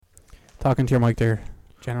Talking to your mic there,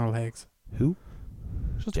 General Higgs. Who?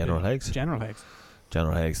 Just General a bit. Higgs? General Higgs.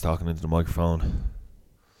 General Higgs talking into the microphone.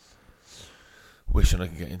 Wishing I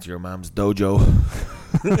could get into your mum's dojo.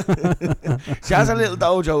 She has a little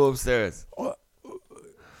dojo upstairs.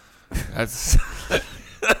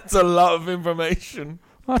 That's a lot of information.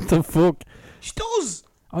 What the fuck? She does.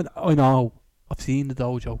 I know. I've seen the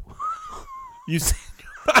dojo. You've seen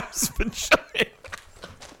your mum's vagina.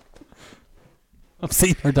 I've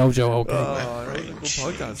seen her dojo, okay. Oh, that was a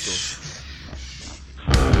good podcast stuff.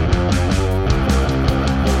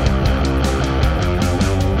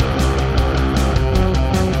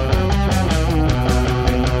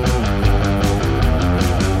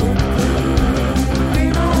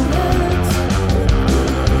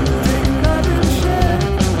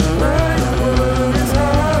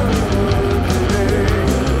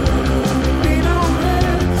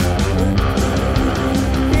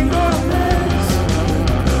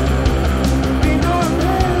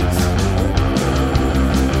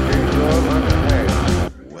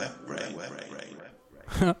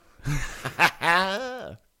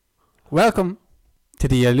 Welcome to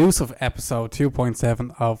the elusive episode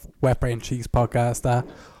 2.7 of Wet Brain Cheeks podcast that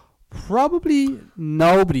probably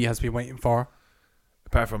nobody has been waiting for.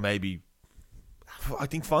 Apart from maybe, I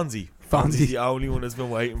think Fonzie. Fonzie. Fonzie's the only one that's been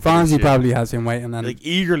waiting for Fonzie this shit. probably has been waiting, and Like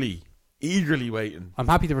eagerly waiting. I'm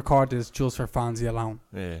happy to record this just for Fonzie alone.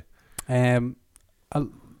 Yeah.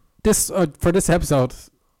 For this episode,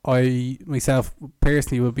 I myself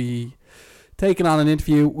personally will be taking on an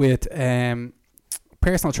interview with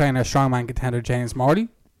personal trainer, strongman contender James Morley,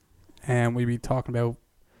 and we'll be talking about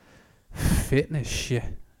fitness shit.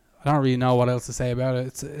 I don't really know what else to say about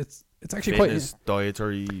it. It's actually Fitness,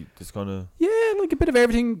 dietary, this kind of. yeah, like a bit of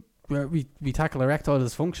everything. We tackle erectile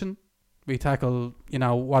dysfunction. We tackle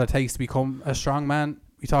what it takes to become a strong man.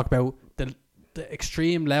 We talk about the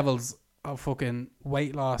extreme levels of fucking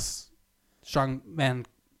weight loss, strongman,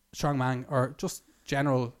 or just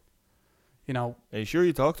general. Are you sure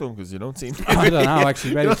you talked to him? Because you don't seem. I don't know. Actually,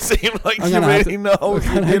 You maybe don't seem like I'm you gonna have really know. I'm if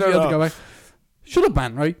you gonna did have or to not. go back. Shut up,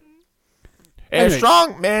 man. Right. Anyway.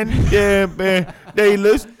 Strong men.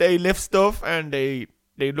 They lift stuff and they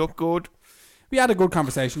look good. We had a good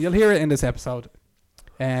conversation. You'll hear it in this episode.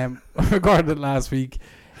 I recorded it last week.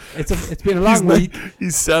 It's been a long week.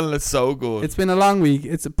 He's selling it so good. It's been a long week.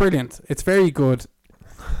 It's brilliant. It's very good.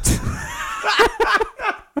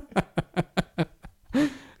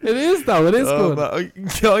 It is though. It is good.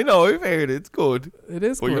 I know. I've heard it. It's good. It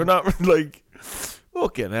is But good. you're not like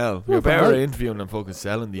fucking hell. You're Well, better I- at interviewing than fucking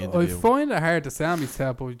selling the I interview. find it hard to sell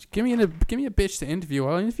myself, but give me a bitch to interview.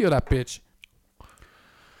 I'll interview that bitch.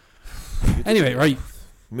 Anyway, right.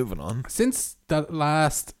 Moving on. Since that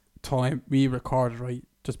last time we recorded, right,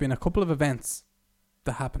 there's been a couple of events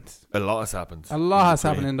that happened. A lot has happened. A lot has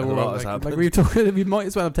happened in the A lot world. has happened. We might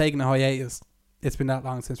as well have taken a hiatus. It's been that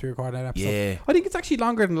long since we recorded that episode. Yeah. I think it's actually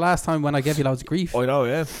longer than the last time when I gave you loads of grief. I know.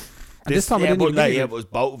 Yeah. And this time I didn't even but give you it was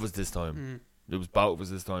both of us this time. It was both of us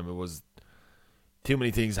this time. It was too many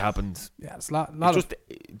things happened. Yeah, it's a lot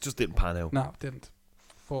It just didn't pan out. No, it didn't.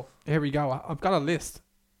 But here we go. I've got a list.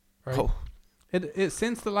 Right? Oh. It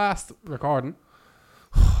since the last recording.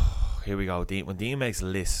 Here we go. When Dean makes a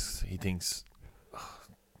list, he thinks,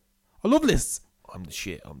 I love lists. I'm the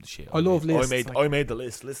shit. I love lists, I made the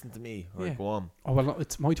list. Listen to me. Right, Yeah. go on. Oh well,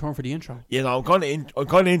 it's my turn for the intro. Yeah, no, I'm kind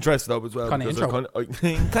of interested though as well. Kinda because intro.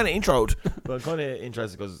 I'm kind of introed, but I'm kind of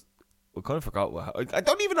interested because we kind of forgot what. I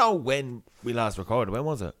don't even know when we last recorded. When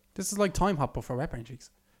was it? This is like time hop but for Wet Brain Cheeks.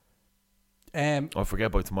 I'll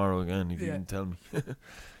forget by tomorrow again if you Yeah. didn't tell me.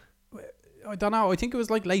 I don't know. I think it was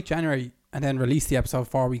like late January, and then released the episode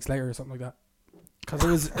 4 weeks later or something like that.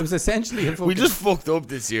 Because it was essentially a We just fucked up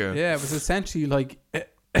this year. yeah, it was essentially like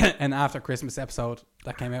an after Christmas episode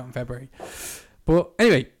that came out in February. But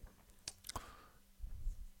anyway,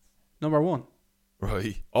 number 1.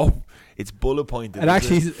 Right. Oh, it's bullet pointed. It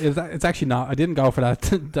actually it's actually not. I didn't go for that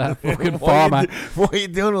that fucking Why format. Why are you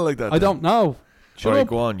doing it like that? I don't know. Shut Right, up.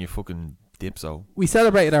 go on, you fucking dipso. We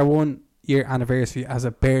celebrated our 1 year anniversary as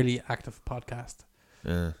a barely active podcast.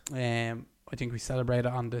 Yeah. I think we celebrated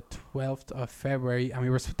on the 12th of February, and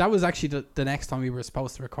that was actually the next time we were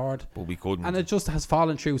supposed to record, But we couldn't. and it just has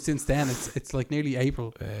fallen through since then. It's like nearly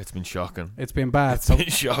April. It's been shocking. It's been bad. It's So been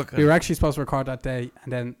shocking. we were actually supposed to record that day,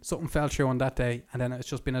 and then something fell through on that day, and then it's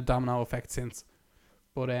just been a domino effect since.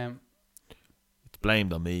 But It's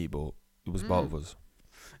blamed on me, but it was both of us.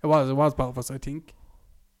 it was both of us. I think.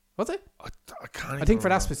 Was it? I can't. I think for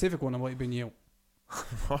that specific one, it might have been you.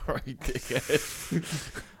 Alright,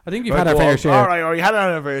 dickhead. I think we've had our fair share. Alright, you had an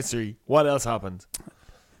anniversary. What else happened?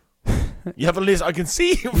 You have a list. I can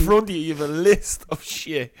see in front of you. You have a list of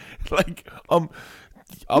shit. Like,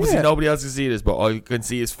 obviously Yeah. nobody else can see this, but I can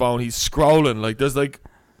see his phone. He's scrolling. Like, there's like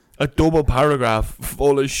a double paragraph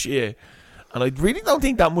full of shit, and I really don't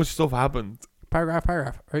think that much stuff happened. Paragraph,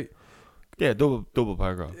 right? Yeah, double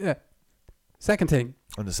paragraph. Yeah. Second thing,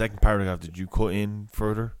 And the second paragraph, did you cut in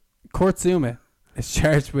further? Kurt Zuma is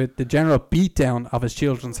charged with the general beatdown of his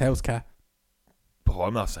children's house cat. Oh,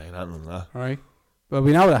 I'm not saying anything on that. Right? Well,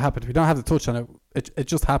 we know that happened. We don't have to touch on it. It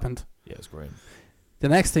just happened. Yeah, it's great. The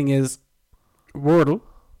next thing is Wordle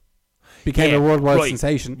became Yeah, a worldwide right.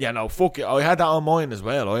 sensation. Yeah, no, fuck it. I had that on mine as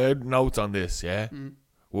well. I had notes on this, yeah? Mm.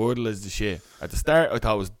 Wordle is the shit. At the start, I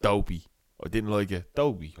thought it was dopey. I didn't like it.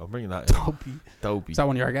 Dopey. I'm bringing that in. Dopey. Dopey. Is that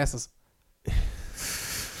one of your guesses?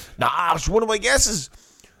 Nah, it's one of my guesses.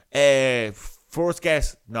 First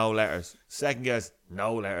guess, no letters. Second guess,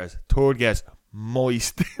 no letters. Third guess,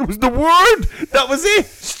 moist. It was the word. That was it.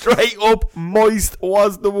 Straight up, moist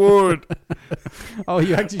was the word. Oh,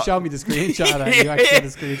 you actually showed me the screenshot. And you actually had the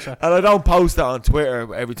screenshot. And I don't post that on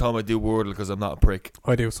Twitter every time I do Wordle because I'm not a prick.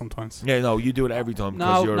 I do sometimes. Yeah, no, you do it every time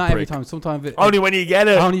because No, you're a not prick. every time. Sometimes Only when you get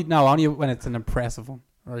it. only when it's an impressive one.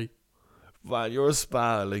 Right. Man, you're a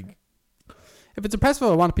spa. Like, If it's impressive,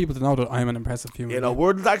 I want people to know that I'm an impressive human. you know,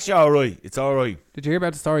 being. Wordle's actually alright. It's alright. Did you hear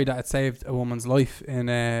about the story that it saved a woman's life in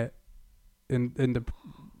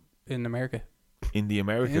America? In the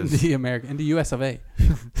Americas. In the US of A.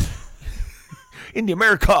 In the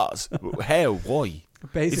Americas. How? Why?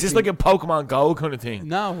 Basically, Is this like a Pokemon Go kind of thing?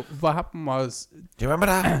 no? What happened was Do you remember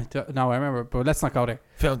that? no, I remember, but let's not go there.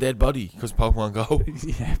 Found dead body because Pokemon Go. Do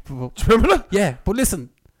Yeah, but, you remember that? yeah, but listen,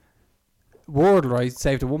 Wordle right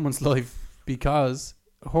saved a woman's life because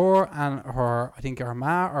her and her, I think her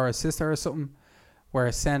ma or her sister or something,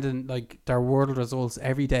 were sending like their Wordle results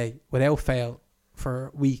every day without fail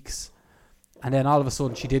for weeks, and then all of a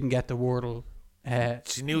sudden she didn't get the Wordle.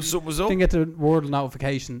 She knew something was up. Didn't get the Wordle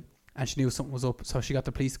notification, and she knew something was up. So she got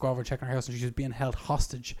the police to go over and check her house, and she was being held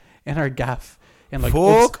hostage in her gaff in like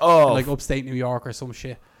Fuck off. in like upstate New York or some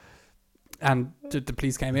shit. And the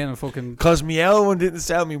police came in and fucking Because me Elwin didn't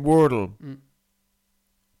sell me Wordle. Mm.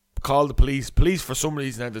 Called the police. Police for some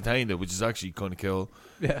reason entertained it, which is actually kind of cool.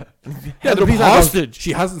 yeah. Held the them police are like, hostage.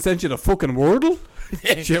 She hasn't sent you the fucking Wordle.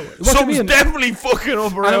 Shit, what do you Something's mean? definitely fucking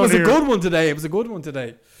up around And it was here. a good one today. It was a good one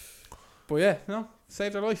today. But yeah, no,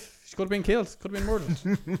 saved her life. She could have been killed. Could have been murdered.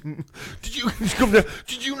 Did you come there?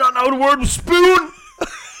 Did you not know the word was spoon?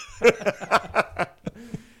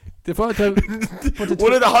 One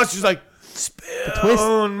of the hostages like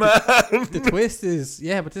spoon, man. The twist is,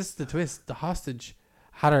 yeah, but this is the twist. The hostage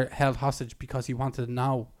had her held hostage because he wanted to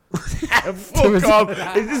know. Fuck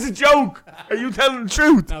off! Is this a joke? Are you telling the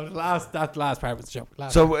truth? No, that last part was a joke.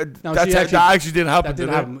 So No, that she actually didn't happen. that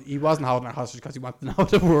didn't happen. He wasn't holding her hostage because he wanted to know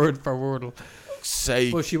the word for Wordle.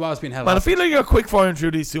 Say, But she was being held man, I hostage. feel like you're quick firing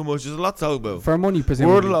through these too much. There's a lot to talk about. For money,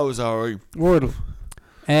 presumably. Wordle was alright. Wordle.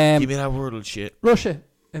 Give me that Wordle shit. Russia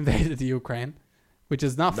invaded the Ukraine, which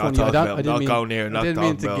is not Not funny. talking I about, didn't not mean, going near, I not didn't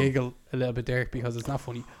mean talking to about. giggle a little bit there because it's not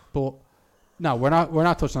funny. But no, we're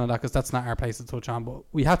not touching on that because that's not our place to touch on. But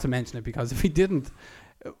we have to mention it because if we didn't,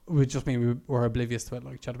 it would just mean we were oblivious to it.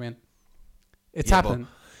 Like, do you know what I mean? It's Yeah, happening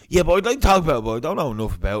Yeah, but I'd like to talk about it, but I don't know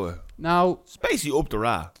enough about it. now. It's basically up the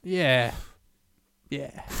rat. Yeah.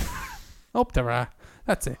 Up the rat.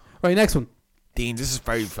 That's it. Right, next one. Dean, this is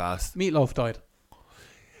very fast. Meatloaf died.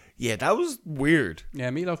 Yeah, that was weird. Yeah,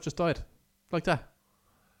 Meatloaf just died. Like that.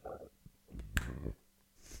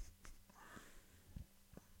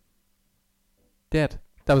 Dead.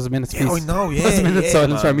 That was a minute's Yeah, I peace. know, yeah. That's a minute's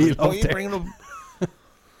silence for man. Meatloaf Oh, you there. bringing up...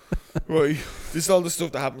 Right, this is all the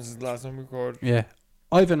stuff that happened since the last time we recorded. Yeah.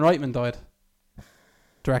 Ivan Reitman died.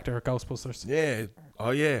 Director of Ghostbusters. Yeah.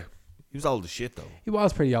 Oh, yeah. He was old as shit, though. He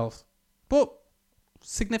was pretty old. But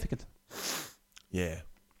significant. Yeah.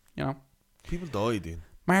 You know. People died, dude.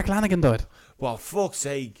 Mark Lanigan died. Well, fuck's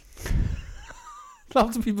sake.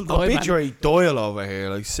 Lots of people died, man. Obituary Doyle over here.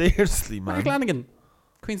 Like, seriously, Mark man. Lanigan.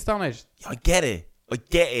 Queen Stone Age. I get it.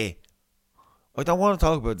 I don't want to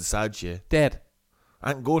talk about the sad shit. Dead.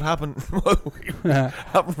 And good happened.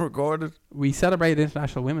 Haven't recorded. We celebrate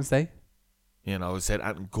International Women's Day. You know, I said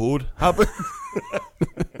and good happened.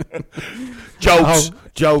 Jokes. Oh,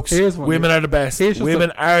 Jokes. here's one. Women are the best. Here's just Women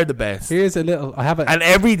are the best. Here's a little... I have And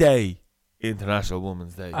every day, International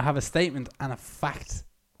Women's Day. a statement and a fact,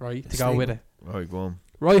 right, to go Statement. with it. Right, go on.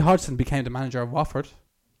 Roy Hodgson became the manager of Watford,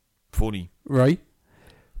 Funny. right?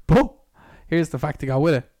 But here's the fact to go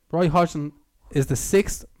with it. Roy Hodgson is the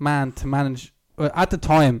sixth man to manage... at the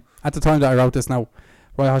time that I wrote this now,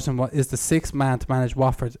 Roy Hodgson is the sixth man to manage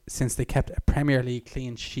Watford since they kept a Premier League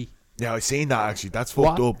clean sheet. Yeah, I seen that actually. That's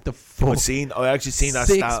fucked What up. the fuck? I actually seen that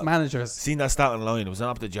 6 stat. managers. Seen that stat online. It was not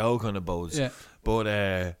up the Joe kind of buzz. Yeah.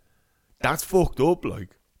 But that's fucked up. Like,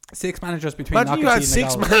 6 managers between. imagine you had conceding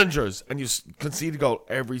a 6 goal. managers and you concede a goal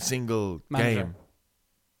every single Manager. game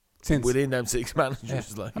Since. within them 6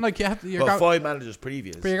 managers. Yeah. Like, And like you're well, going, 5 managers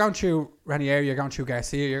previous. but you're going through Ranieri, you're going through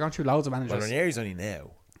Garcia, you're going through loads of Well, managers. Ranieri's only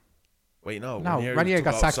now. Wait, no. No, Ranieri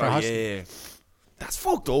got took sacked for sorry, Hodgson. yeah. That's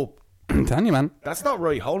fucked up. I'm telling you, man. That's not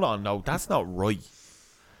right. Hold on, no, that's not right.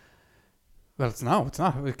 Well, it's not.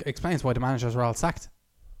 It explains why the managers were all sacked.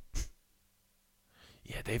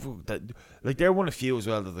 Yeah, they're one of few as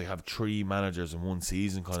well that they have 3 managers in one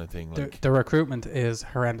season kind of thing. Like, The recruitment is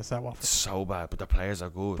horrendous at Watford. it's so bad, but the players are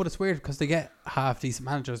good. But it's weird because they get half decent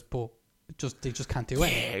managers, but they just can't do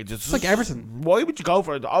it. yeah, It's like Everton. Why would you go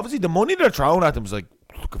for it? Obviously, the money they're throwing at them is like,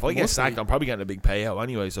 look, if I get Must sacked, be. I'm probably getting a big payout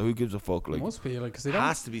anyway. So who gives a fuck? It Like, must be like because they it don't.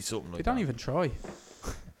 has to be something like They don't that. even try.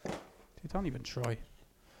 They don't even try.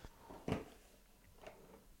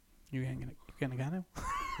 You getting a can now?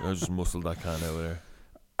 I just muscled that can out there.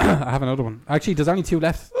 I have another one. Actually, there's only 2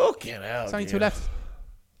 left. Fucking hell. There's only dear. 2 left.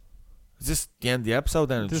 Is this the end of the episode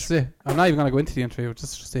then? This is it. I'm not even going to go into the interview.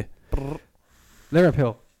 Just it.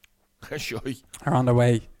 Liverpool Shy. are on their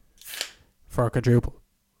way for a quadruple.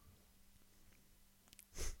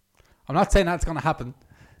 I'm not saying that's going to happen.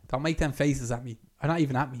 Don't make them faces at me. Or not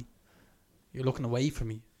even at me. You're looking away from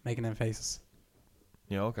me, making them faces.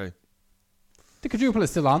 Yeah, okay. The quadruple is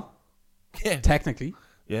still on, Yeah. technically.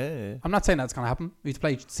 Yeah. I'm not saying that's going to happen. We have to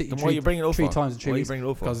play City Then why are you bringing it up 3 for? times in 3 Why are you weeks. bringing it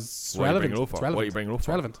up for? Because it's Why are you relevant. bringing it up for? It's relevant. What are you bringing it up It's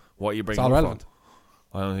for? relevant. What are you It's bringing all it up relevant.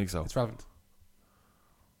 for? I don't think so. It's relevant.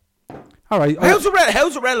 All right. How's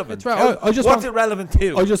it relevant? It's I just what's want- it relevant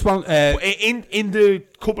to? I just want. in the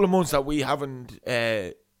couple of months that we haven't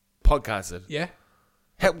podcasted, Yeah.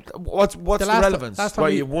 what's the last relevance? last time Why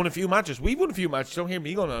we- you won a few matches? We won a few matches. Don't hear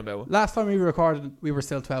me going on about it. Last time we recorded, we were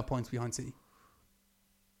still 12 points behind City,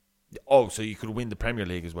 Oh, so you could win the Premier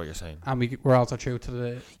League, is what you're saying? and we were also true to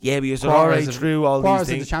the Yeah, because they're quarters already of- through all quarters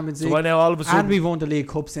these of the things. Champions So League, why now all of a sudden and we've won the League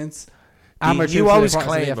Cup since. And we're through you to the always quarters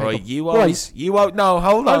of the claim, FA right? Cup. No,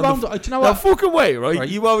 hold I on. won't- do you know No what? fucking way, right? Right.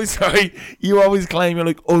 You always claim you're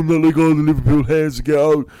like, I'm not like all the Liverpool heads to get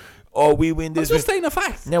out. Oh, we win I'm this. just saying a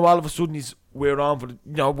fact. Now all of a sudden we're on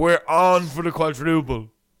for the quadruple.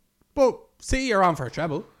 But City are on for a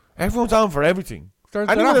treble. Everyone's on for everything. They're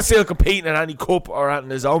Anyone on. that's still competing in any cup or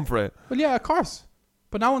anything is on for it. Well, yeah, of course.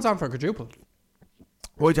 But no one's on for a quadruple.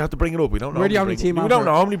 Why'd you have to bring it up? We don't We're the only team on for-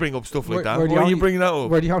 normally bring up stuff like We're- that. we're the Why are you only- bringing that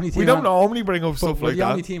up? We're the only team. We don't on, normally bring up but stuff we're like the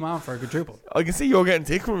only that. team on for a quadruple. I can see you're getting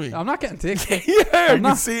tick from me. I'm not getting ticked. Yeah, I I'm can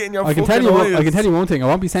not. see it in your I can fucking tell you. eyes. I can tell you one thing. I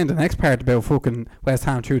won't be saying the next part about fucking West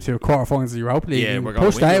Ham through to quarterfinals of the Europa League. Yeah, You we're going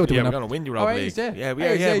pushed to win. out to Yeah, win we're up. going to win the Oh, Europa hey, League. he's there. Yeah, we Hey,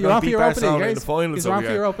 are. he's Yeah, there. we're You're going on to for beat Europa Barcelona League, in the guys. final. He's so on we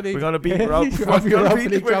for are. Europa League. We're going to beat You're Europa. on for Europa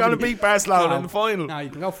League. We're going to beat Barcelona in the final. Nah, you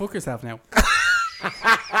can go fuck yourself now.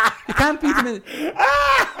 You can't beat him in.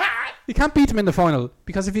 You can't beat him in the final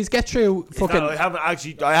because if he's get through fucking, I haven't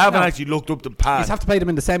actually looked up the you path. have to play them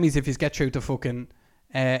in the semis if he's get through to fucking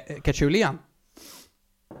get through Leon.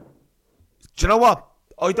 Do you know what?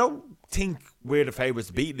 I don't think we're the favourites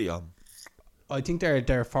to beat Leon. I think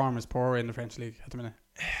their form is poor in the French league at the minute.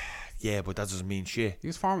 Yeah, but that doesn't mean shit.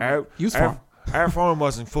 Use form. Our form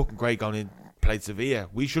wasn't fucking great going in. Played Sevilla.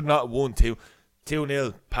 We should not have won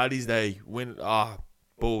 2-0. Paddy's Day. Win.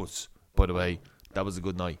 Boats. By the way, that was a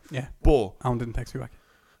good night. Yeah. But Alan didn't text me back.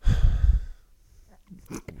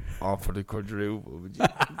 on for the quadruple. Would you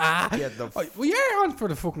get the Well, you're on for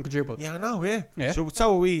the fucking quadruple. Yeah, I know, yeah. Yeah.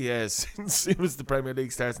 So are we, since soon as the Premier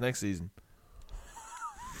League starts next season.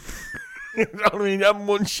 You know what I mean? You haven't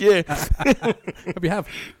won shit. But we have.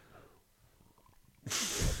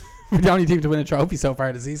 We're the only team to win a trophy so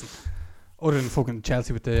far this season. Other than fucking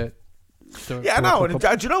Chelsea with the Yeah, I know. World And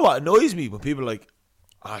Cup. do you know what annoys me when people are like,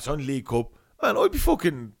 it's only League Cup. Man,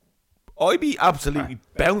 I'd be absolutely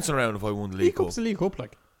bouncing around if I won the League Cup. Cup's the League Cup,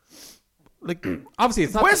 like. Like, Obviously,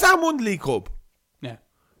 it's not. West Ham won the League Cup. Yeah.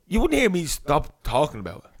 You wouldn't hear me stop talking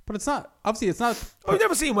about it. But it's not. Obviously, it's not. I've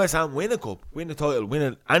never seen West Ham win a cup, win a title,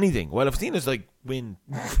 anything. Well, I've seen us like win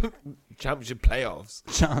championship playoffs.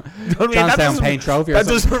 John, You know what I mean? That Johnstown doesn't- Payne Trophy or That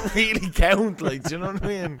something. doesn't really count, like, do you know what I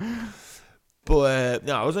mean? But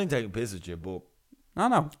no, I was only taking piss at you. But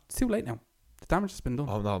No, it's too late now. The damage has been done.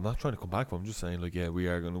 oh no, I'm not trying to come back. I'm just saying, like, yeah, we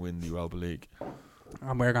are going to win the Europa League.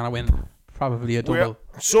 And we're going to win probably a double.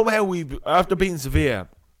 Somehow after beating Sevilla,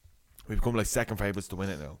 we've become like second favourites to win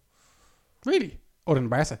it now. Really? Other than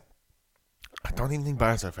Barca. I don't even think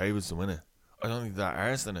Barca are favourites to win it. I don't think they're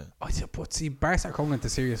arse in it. But see, Barca are coming into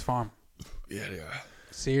serious form. Yeah, they are.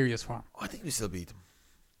 Serious form. I think we still beat them.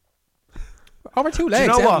 Over 2 Do you legs,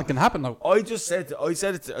 know yeah, what? it can happen though. I said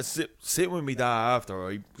it to, sitting with me dad after,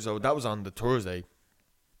 right? So that was on the Thursday.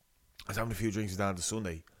 I was having a few drinks with dad on the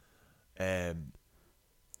Sunday. It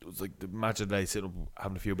was like the match of the day, sitting up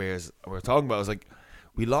having a few beers, and we were talking about. I was like,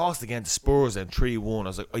 we lost against Spurs then 3-1. I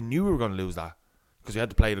was like, I knew we were going to lose that because we had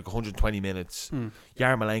to play like 120 minutes.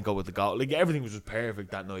 Yarmolenko with the goal, like everything was just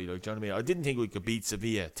perfect that night. Like, do you know what I mean? I didn't think we could beat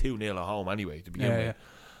Sevilla 2-0 at home anyway to begin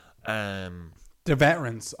with. The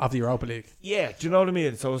veterans of the Europa League. Yeah, do you know what I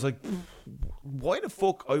mean? So I was like, why the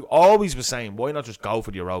fuck? I always was saying, why not just go for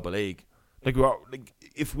the Europa League? Like,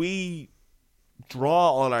 if we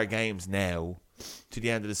draw all our games now to the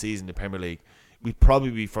end of the season in the Premier League, we'd probably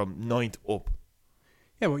be from 9th up.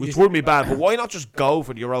 Yeah, well, which wouldn't be bad, but why not just go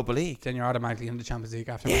for the Europa League? Then you're automatically in the Champions League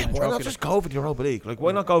after. Yeah, why not just go for the Europa League? Like,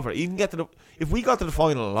 why not go for it? Even get to if we got to the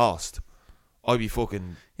final and lost, I'd be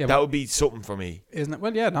fucking. Yeah, that would be something for me, isn't it?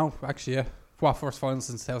 Well, yeah, no, actually, yeah. What, first final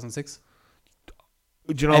since 2006?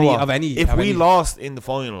 Do you know what? If we lost in the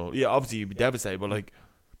final, yeah, obviously you'd be devastated. But like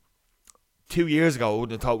 2 years ago, I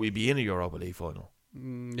wouldn't have thought we'd be in a Europa League final.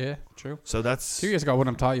 Yeah, true. So that's 2 years ago. I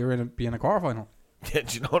wouldn't have thought you were in be in a quarter final. Yeah,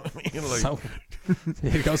 do you know what I mean? Like, so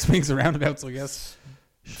here it goes, swings and roundabouts, I guess.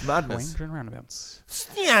 It's madness. Swings and roundabouts.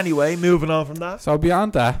 Yeah, anyway, moving on from that. So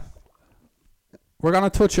beyond that, we're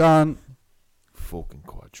gonna touch on fucking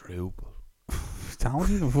quadruple. Don't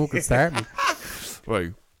even fucking start me.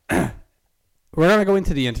 Right. We're gonna go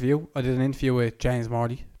into the interview. I did an interview with James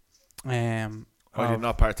Morley. I did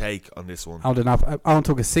not partake on this one. I did not. Alan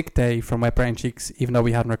took a sick day from Wet Brain Cheeks, even though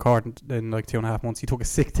we hadn't recorded in like 2.5 months. He took a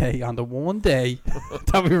sick day on the one day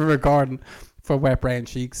that we were recording for Wet Brain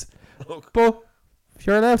Cheeks. But if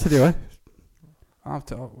you're allowed to do it, I have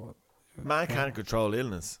to. Man can't control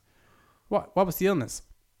illness. What was the illness?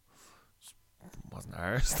 It wasn't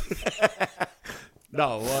ours.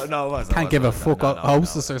 No, it wasn't. Can't give a fuck up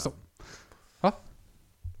hostess or something. What?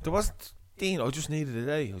 There wasn't. Dean, I just needed a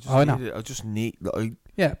day. I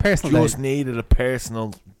personal day. Needed a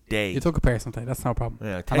personal day. You took a personal day. That's no problem.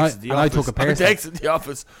 Yeah, I took a personal. I texted the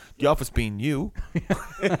office. The office being you.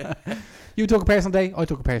 You took a personal day. I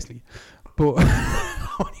took it personally. But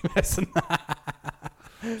only messing.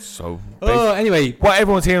 So. Anyway, what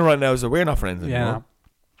everyone's hearing right now is that we're not friends anymore. Yeah, no.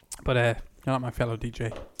 But you're not my fellow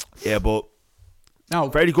DJ. Yeah, but no,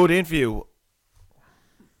 very good interview.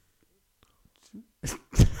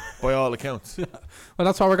 By all accounts. Well,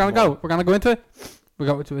 that's why we're gonna go. We're gonna go into it.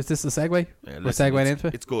 Is this a segue? Yeah, we're segueing into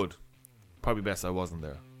it. It's good. Probably best I wasn't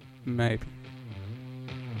there. Maybe.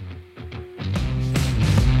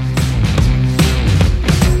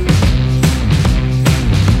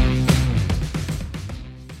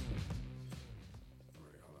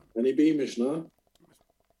 Any Beamish, no?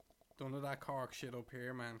 Don't do that Cork shit up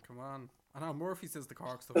here, man. Come on. I know Murphy says the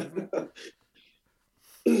Cork stuff, isn't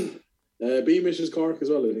it? Beamish is Cork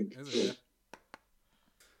as well, I think. Is it?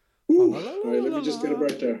 Yeah. Alright, let me just get a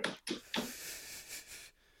breath there.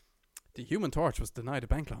 The Human Torch was denied a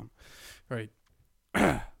bank loan. Right.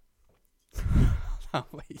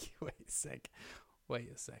 Wait a sec.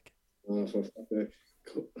 Oh, for fuck's sake.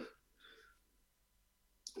 Do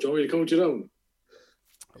you want me to count you down?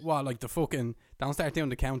 What, like the fucking... Don't start doing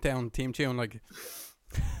the countdown team tune, like...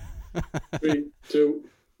 3, 2,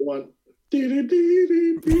 1...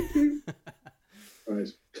 Right.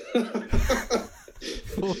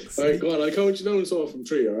 Alright, go on. I count you down so from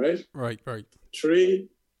 3, alright? Right. 3,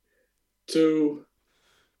 2,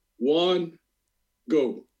 1,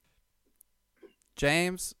 go.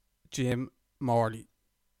 James Jim Morley.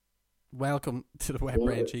 Welcome to the Wet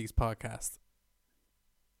Brain Cheeks podcast.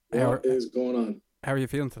 What is going on? How are you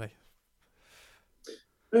feeling today?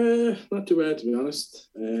 Not too bad, to be honest.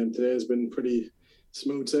 Today has been pretty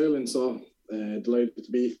smooth sailing, so delighted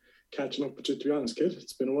to be catching up with you, to be honest, kid.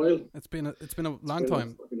 It's been a while. It's been a long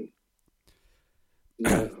time.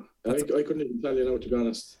 I couldn't even tell you now, to be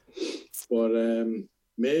honest. But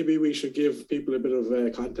maybe we should give people a bit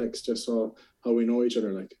of context just so how we know each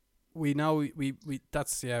other. Like we know we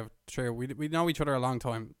that's true. We know each other a long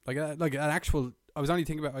time. Like an actual. I was only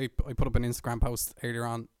thinking about I put up an Instagram post earlier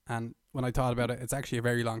on, and when I thought about it, it's actually a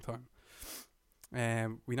very long time.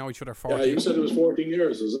 We know each other 14. Yeah, you said it was 14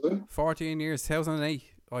 years, is it? 14 years, 2008.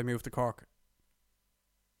 I moved to Cork.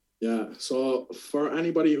 Yeah. So for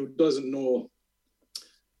anybody who doesn't know,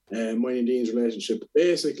 mine and Dean's relationship,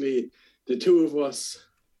 basically the two of us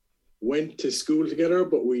went to school together,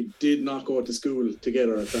 but we did not go to school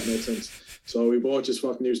together, if that makes sense. So we both just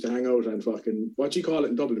fucking used to hang out and fucking, what do you call it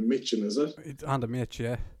in Dublin, mitching, is it? It's on the mitch,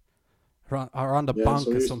 yeah. Or on the bonk,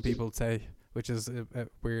 so as some people say, which is a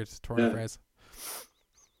weird turn phrase.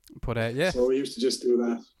 But yeah. So we used to just do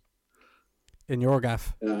that. In your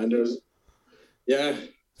gaff. Yeah, and Yeah.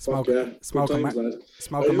 Smoke, Fuck yeah. smoking, Good times, lad.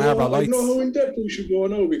 smoking Marlboro I lights. don't know how in depth we should go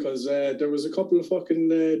now because there was a couple of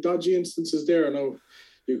fucking dodgy instances there. Now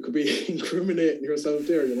you could be incriminating yourself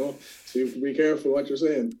there, so you can be careful what you're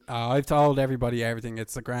saying. I've told everybody everything.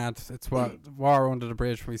 It's a grant. It's what water under the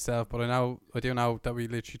bridge for myself. But I do know that we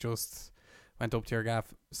literally just went up to your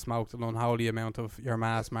gaff, smoked an unholy amount of your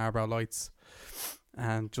mass Marlboro lights,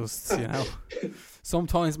 and just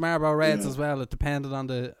sometimes Marlboro Reds as well. It depended on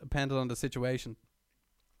the situation.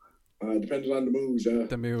 Depending on the mood, yeah.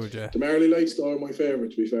 The mood, yeah. The Marley Lights though are my favourite,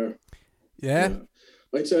 to be fair. Yeah.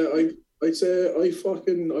 I'd say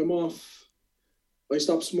I'm off. I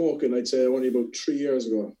stopped smoking. I'd say only about 3 years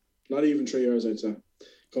ago. Not even 3 years. I'd say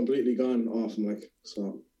completely gone off.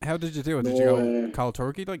 So. How did you do it? Did you go cold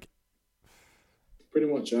turkey like? Pretty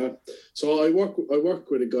much, yeah. So I work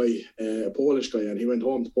with a guy, a Polish guy, and he went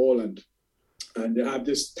home to Poland, and they have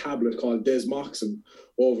this tablet called Desmoxin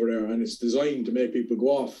over there, and it's designed to make people go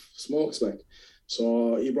off smokes like.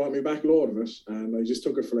 So he brought me back a load of it, and I just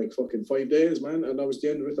took it for like fucking 5 days, man, and that was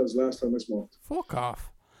the end of it. That was the last time I smoked. Fuck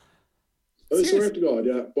off. I swear to God,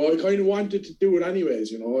 yeah. But I kind of wanted to do it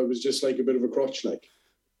anyways, It was just like a bit of a crutch, like.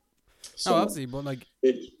 So, obviously, but like,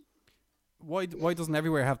 why doesn't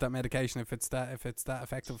everywhere have that medication if it's that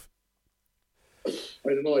effective? I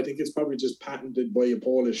don't know. I think it's probably just patented by a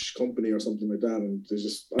Polish company or something like that, and they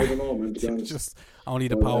just, I don't know, man. To be honest, just only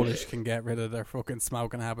the Polish can get rid of their fucking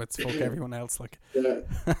smoking habits. Fuck everyone else, like. Yeah,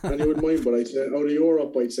 and you wouldn't mind, but I'd say out of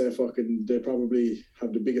Europe, I'd say fucking they probably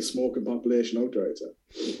have the biggest smoking population out there. I'd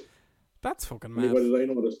say. That's fucking mad. Anybody that I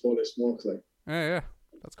know that's Polish smokes like. Yeah,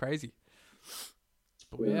 that's crazy.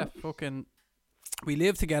 But yeah, fucking, we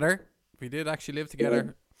lived together. We did actually live together.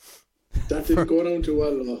 Yeah. That didn't go down too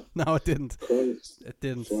well, though. No, it didn't. Christ. It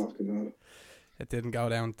didn't. Fucking hell. It didn't go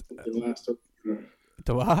down. It didn't last too long.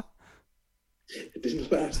 The what? It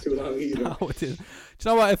didn't last too long either. No, it didn't. Do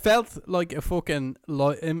you know what? It felt like a fucking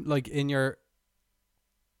like in your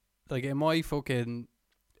in my fucking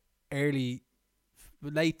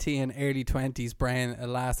late teen, early 20s brain. It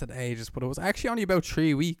lasted ages, but it was actually only about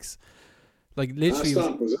 3 weeks. Like literally,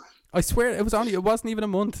 was it? I swear it wasn't even a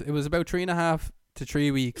month. It was about 3.5 to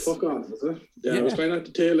 3 weeks. Fuck off, was it? Yeah, it was kind of at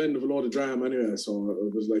the tail end of a lot of drama anyway, so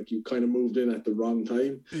it was like you kind of moved in at the wrong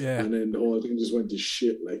time. Yeah. And then the whole thing just went to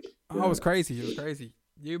shit, like. Oh, it was crazy. It was crazy.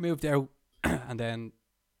 You moved out, and then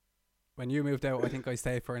when you moved out, I think I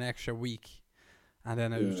stayed for an extra week, and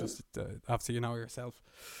then it was just obviously yourself.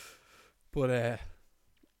 But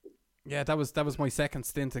yeah, that was my second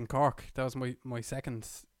stint in Cork. That was my second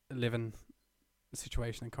living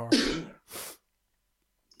situation in Cork.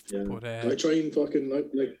 Yeah, but I try and fucking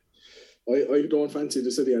like I don't fancy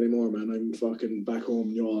the city anymore, man. I'm fucking back home,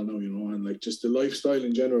 you all know, and like just the lifestyle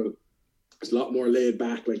in general is a lot more laid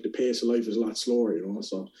back. Like the pace of life is a lot slower,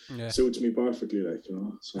 so it suits me perfectly, like,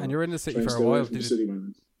 So and you're in the city for a while.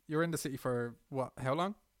 Man. You're in the city for what? How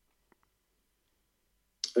long?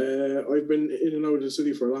 I've been in and out of the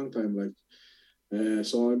city for a long time, like,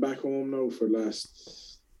 so I'm back home now for the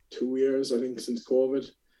last 2 years, I think, since COVID.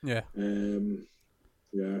 Yeah.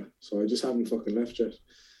 Yeah, so I just haven't fucking left yet.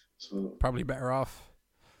 So probably better off.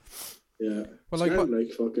 Yeah. Well,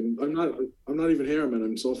 like fucking, I'm not even here, man.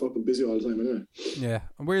 I'm so fucking busy all the time anyway. Yeah.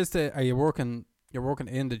 And are you working? You're working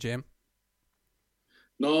in the gym?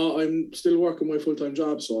 No, I'm still working my full-time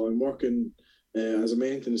job. So I'm working as a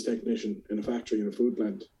maintenance technician in a factory in a food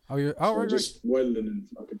plant. Oh, right. Just welding and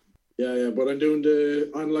fucking. Yeah. But I'm doing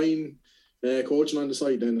the online coaching on the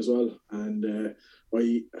side then as well, and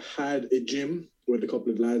I had a gym with a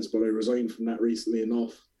couple of lads, but I resigned from that recently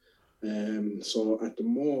enough. So at the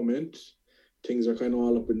moment, things are kind of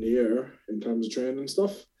all up in the air in terms of training and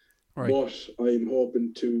stuff. Right. But I'm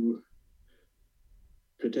hoping to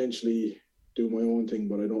potentially do my own thing,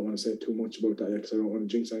 but I don't want to say too much about that yet because I don't want to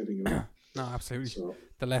jinx anything. No, absolutely. So,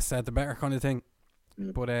 the less said, the better kind of thing.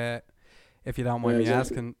 Yeah. But if you don't mind me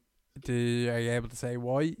asking, are you able to say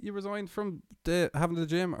why you resigned from having the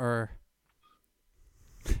gym, or?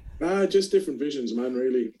 Just different visions, man,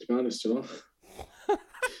 really, to be honest,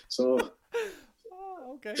 So.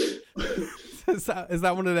 Oh, okay. is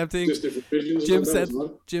that one of them things? Just different visions.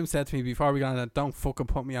 Jim said to me before we got on, don't fucking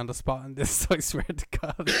put me on the spot on this, I swear to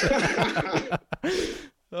God.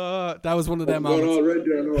 That was one of them moments. All red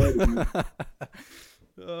there,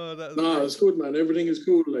 no, it's good, man. Everything is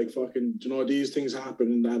cool. Like fucking, these things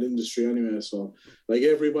happen in that industry anyway. So, like,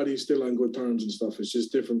 everybody's still on good terms and stuff. It's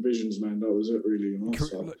just different visions, man. That was it, really.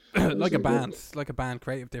 So, like a band,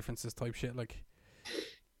 creative differences type shit. Like,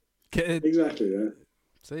 exactly, yeah.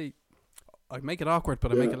 See, I make it awkward,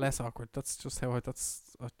 but I make it less awkward. That's just how I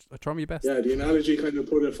try my best. Yeah, the analogy kind of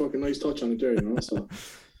put a fucking nice touch on it there, So.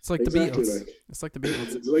 It's like Exactly, the Beatles. like. It's like the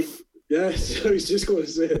Beatles. It's like, yeah, I was just going to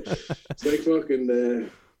say, it's like fucking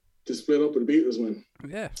to split up with the Beatles, man.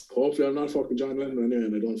 Yeah. Hopefully I'm not fucking John Lennon anyway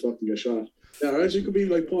and I don't fucking get shot. Yeah, or actually could be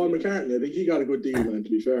like Paul McCartney. I think he got a good deal, man, to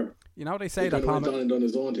be fair. You know, they say He that kind of Paul went on and done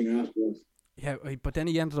his own thing afterwards. Yeah, but then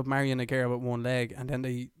he ended up marrying a girl with one leg, and then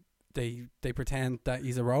they pretend that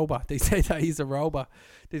he's a robot. They say that he's a robot.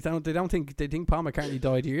 They think Paul McCartney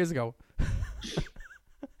died years ago.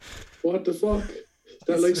 What the fuck?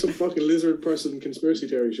 That like some fucking lizard person conspiracy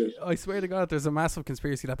theory shit. I swear to God, there's a massive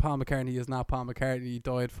conspiracy that Paul McCartney is not Paul McCartney. He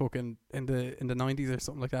died fucking in the 90s or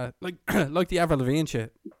something like that. Like like the Avril Lavigne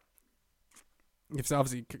shit. You've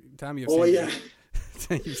obviously tell me you've seen. Yeah.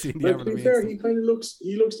 You've seen the Avril To be Lavigne fair, stuff. he kind of looks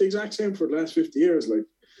the exact same for the last 50 years, like.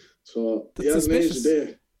 So That's he hasn't aged a suspicious.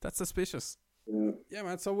 day. That's suspicious. Yeah. Yeah,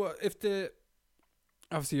 man. So if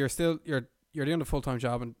obviously you're doing a full-time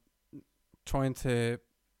job and trying to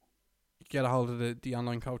get a hold of the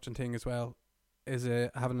online coaching thing as well, is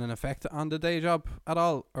it having an effect on the day job at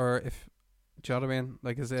all, or if do you know what I mean?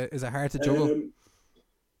 Like, is it hard to juggle?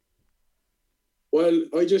 Well,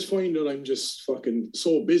 I just find that I'm just fucking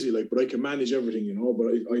so busy, like, but I can manage everything, you know. But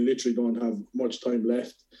I literally don't have much time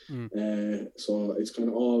left, so it's kind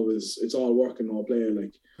of it's all work and all play.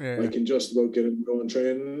 Like, I can just about get and go and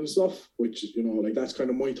training and stuff, which, you know, like that's kind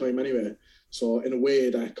of my time anyway. So in a way,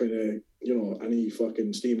 that kind of, you know, any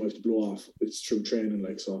fucking steam I have to blow off, it's through training,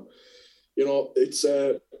 like. So, you know, it's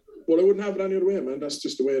well, I wouldn't have it any other way, man. That's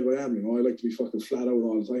just the way that I am, you know. I like to be fucking flat out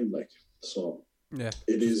all the time, like. So yeah,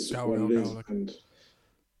 it is what it is, and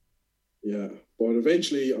yeah. But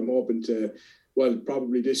eventually, I'm hoping to, well,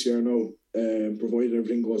 probably this year now, provided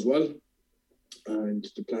everything goes well, and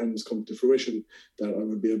the plans come to fruition, that I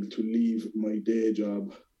will be able to leave my day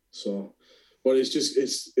job. So, but it's just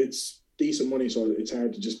it's decent money, so it's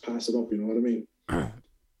hard to just pass it up. You know what I mean?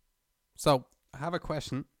 So I have a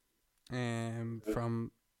question,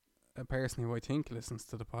 from a person who I think listens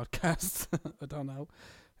to the podcast. I don't know,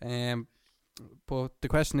 but the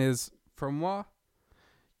question is, from what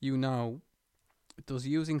you know, does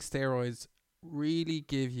using steroids really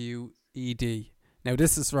give you ED? Now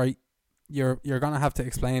this is right. You're gonna have to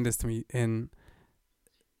explain this to me in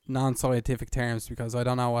non-scientific terms, because I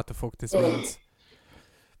don't know what the fuck this means.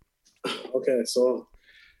 Okay, so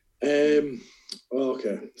it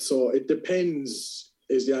depends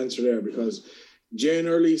is the answer there, because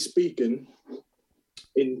generally speaking,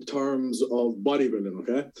 in terms of bodybuilding,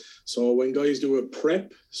 okay? So when guys do a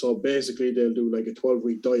prep, so basically they'll do like a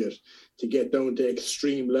 12-week diet to get down to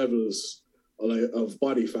extreme levels of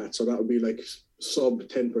body fat. So that would be like sub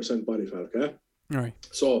 10% body fat, okay? All right.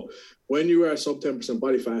 So when you are sub 10%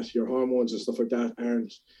 body fat, your hormones and stuff like that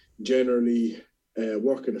aren't generally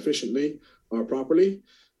working efficiently or properly.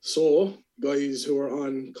 So guys who are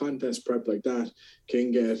on contest prep like that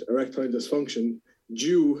can get erectile dysfunction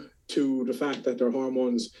due to the fact that their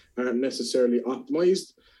hormones aren't necessarily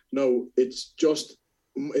optimized. No, it's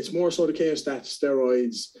more so the case that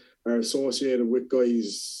steroids are associated with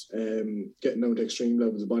guys getting down to extreme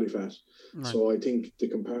levels of body fat. Right. So I think the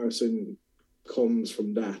comparison comes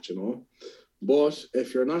from that, you know. But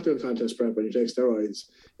if you're not doing contest prep and you take steroids,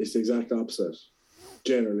 it's the exact opposite.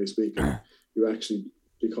 Generally speaking, you actually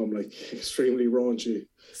become like extremely raunchy.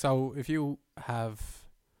 So if you have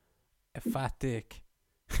a fat dick,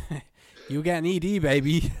 you get an ED,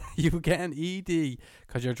 baby. You get an ED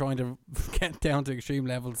because you're trying to get down to extreme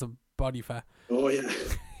levels of body fat. Oh yeah. Do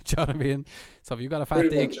you know what I mean? So if you got a fat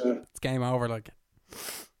dick, it's game over. Like,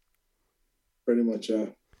 pretty much, yeah.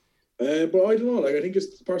 But I don't know. Like, I think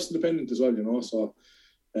it's person dependent as well, you know. So,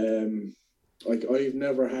 like, I've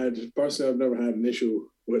never had an issue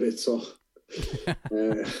with it. So,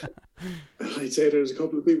 I'd say there's a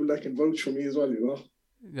couple of people that can vouch for me as well, you know.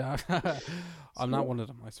 Yeah, I'm not one of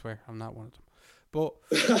them. I swear, I'm not one of them. But,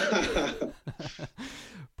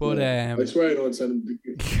 I swear I don't send them.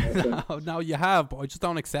 No, you have, but I just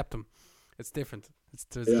don't accept them. It's different.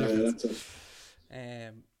 There's a difference.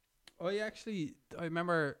 Yeah, that's it. I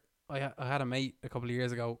remember I had a mate a couple of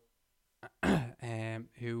years ago,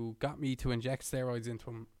 who got me to inject steroids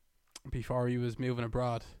into him before he was moving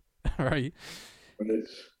abroad, right?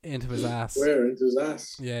 Into his ass. Where? Into his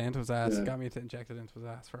ass? Yeah, into his ass. Yeah. Got me to inject it into his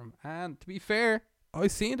ass for him. And to be fair, I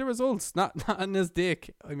seen the results. Not in his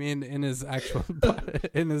dick. I mean, in his actual,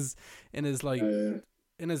 in his like,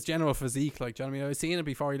 in his general physique. Like, do you know what I mean? I was seeing it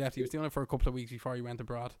before he left. He was doing it for a couple of weeks before he went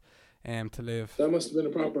abroad, to live. That must have been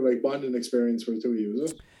a proper like bonding experience for the two of you,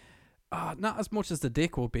 was it? Not as much as the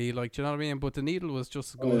dick would be. Like, do you know what I mean? But the needle was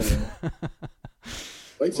just as good.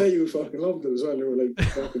 I'd say you fucking loved it as well. You were like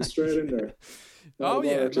fucking straight in there. Oh Not a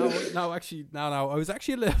yeah, bother, no. Actually, no. I was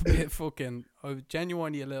actually a little bit fucking. I was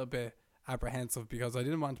genuinely a little bit apprehensive because I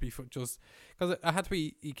didn't want to be just because I had to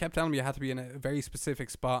be. He kept telling me I had to be in a very specific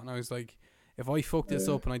spot, and I was like, if I fuck this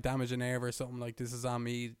up and I damage a nerve or something, like this is on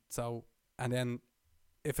me. So, and then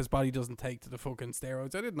if his body doesn't take to the fucking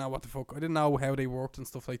steroids, I didn't know what the fuck. I didn't know how they worked and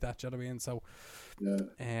stuff like that. Do you know what I mean? So,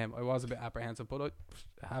 I was a bit apprehensive, but it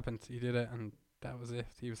happened. He did it, and that was it.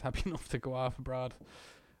 He was happy enough to go off abroad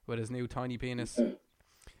with his new tiny penis.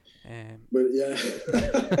 But yeah,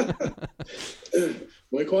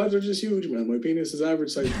 my quads are just huge, man. My penis is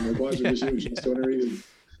average size, and my quads are just huge. That's the only reason.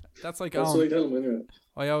 That's like That's what I tell him anyway.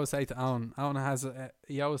 I always say to Owen has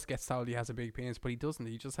he always gets told he has a big penis, but he doesn't.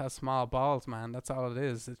 He just has small balls, man. That's all it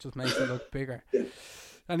is. It just makes it look bigger. Yeah.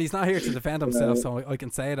 And he's not here to defend himself, so I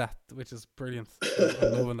can say that, which is brilliant.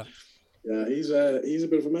 I'm loving that. Yeah, he's a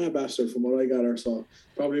bit of a mad bastard from what I gather, so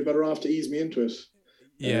probably better off to ease me into it.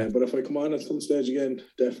 Yeah, but if I come on at some stage again,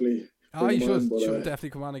 definitely. Oh, you should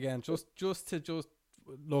definitely come on again. Just to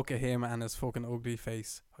look at him and his fucking ugly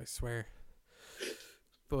face. I swear.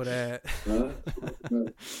 But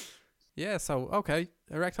yeah. So okay,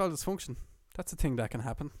 erectile dysfunction. That's a thing that can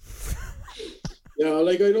happen. Yeah,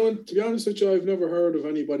 like I don't. To be honest with you, I've never heard of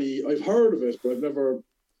anybody. I've heard of it, but I've never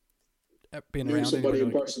been around somebody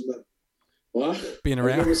in like, person that. What? Been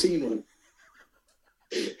around. I've never seen one.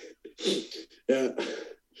 Yeah.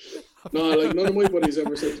 No, like none of my buddies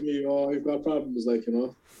ever said to me, "Oh, I've got problems," like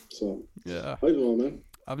So yeah, I don't know, man.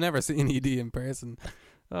 I've never seen ED in person.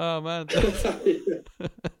 Oh man.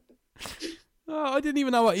 Oh, I didn't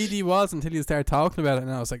even know what ED was until you started talking about it,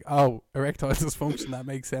 and I was like, "Oh, erectile dysfunction. That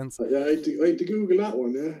makes sense." Yeah, I had to Google that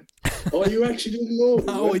one. Yeah. Oh, you actually didn't know?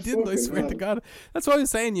 No, I didn't. I swear to God. That's what I was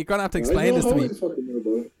saying. You're gonna have to explain this to me. I fucking know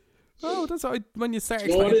about it. Oh, that's what when you start. Do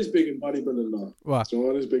you know what is big in bodybuilding now? What? Do you know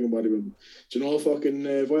what is big in bodybuilding? Do you know fucking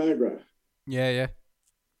Viagra? Yeah. Yeah,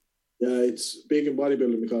 it's big in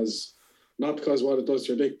bodybuilding because not because what it does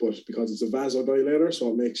to your dick, but because it's a vasodilator, so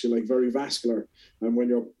it makes you like very vascular. And when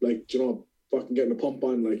you're like, fucking getting a pump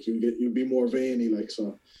on, like you'll be more veiny, like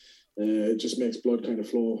so. It just makes blood kind of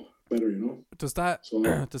flow better, Does that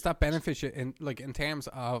does that benefit you in terms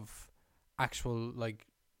of actual like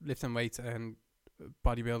lifting weights and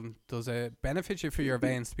bodybuilding? Does it benefit you for your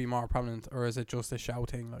veins to be more prominent, or is it just a show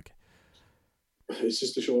thing? Like, it's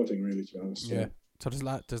just a show thing, really, to be honest. Yeah. So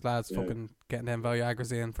there's lads fucking getting them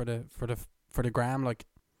Viagra's in for the gram, like.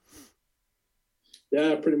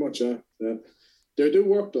 Yeah, pretty much. Yeah. They do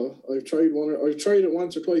work though. I've tried it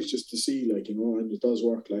once or twice just to see, like, and it does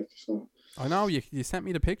work, like so. I know you sent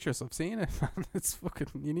me the pictures. I've seen it. It's fucking.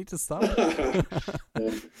 You need to stop.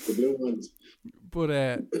 The blue ones. But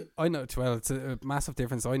I know. Well, it's a massive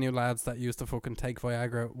difference. I knew lads that used to fucking take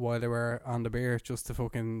Viagra while they were on the beer just to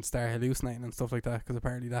fucking start hallucinating and stuff like that. Because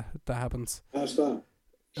apparently that happens. How's that?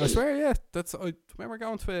 I swear, yeah. I remember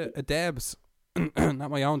going to a Debs, not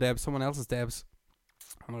my own Debs, someone else's Debs,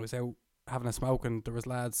 and I was out having a smoke, and there was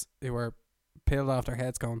lads who were peeled off their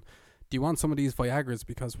heads going, "Do you want some of these Viagras?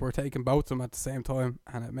 Because we're taking both of them at the same time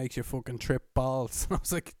and it makes you fucking trip balls." And I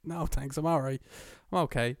was like, "No, thanks, I'm alright. I'm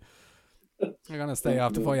okay. I'm gonna stay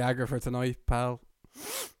off the Viagra for tonight, pal."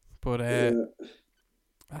 But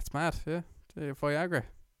that's mad, yeah. The Viagra.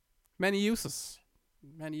 Many uses.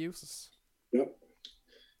 Yep.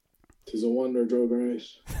 Tis a wonder drug, right?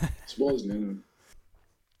 Supposedly, anyway.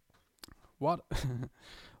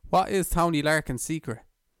 What is Tony Larkin's secret?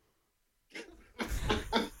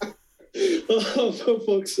 Oh, for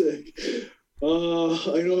fuck's sake.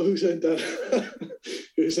 I know who sent that.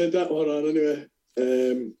 Who sent that one on anyway.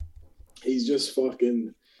 He's just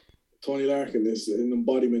fucking Tony Larkin is an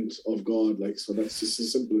embodiment of God, like, so that's just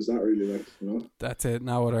as simple as that, really, like, That's it.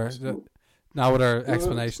 Now with our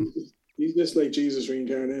explanation. He's just like Jesus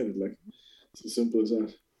reincarnated, like, it's as simple as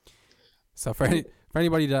that. So for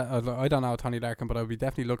anybody that I don't know Tony Larkin, but I'll be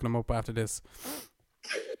definitely looking him up after this.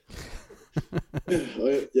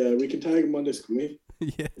 Yeah, we can tag him on this, can we?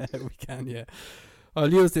 Yeah, we can. Yeah,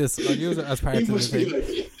 I'll use it as part of the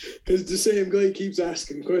thing. Because the same guy keeps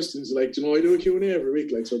asking questions. Like, I do a Q&A every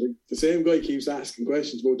week. Like, so the same guy keeps asking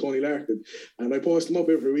questions about Tony Larkin, and I post them up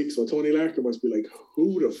every week. So Tony Larkin must be like,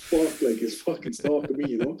 "Who the fuck like is fucking stalking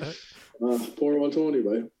me?" Poor old Tony,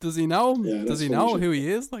 right? Does he know? Yeah, does he know who he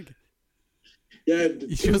is? Like, yeah,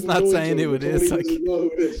 he's just not saying who it is. Tony like, know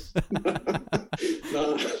who it is.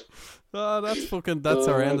 Nah. Oh, that's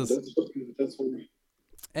horrendous. That's funny.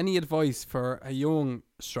 Any advice for a young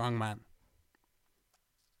strong man?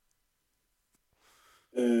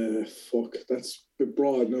 Fuck, that's a bit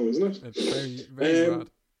broad now, isn't it? It's very, very broad.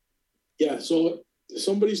 Yeah, so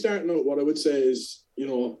somebody starting out, what I would say is,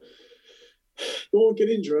 don't get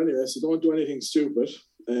injured anyway, so don't do anything stupid.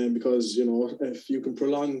 Because if you can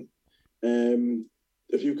prolong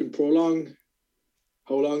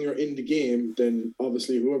how long you're in the game, then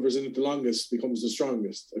obviously whoever's in it the longest becomes the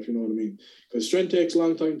strongest, if you know what I mean. Because strength takes a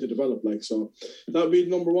long time to develop, so that would be the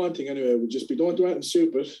number one thing anyway. Would just be don't do anything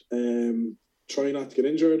stupid. Try not to get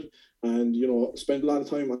injured, and spend a lot of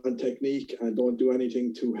time on technique, and don't do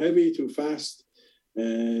anything too heavy, too fast.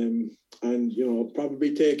 And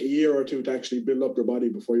probably take a year or two to actually build up your body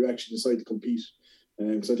before you actually decide to compete.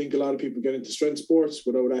 Because I think a lot of people get into strength sports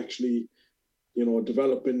without actually,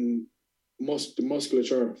 developing the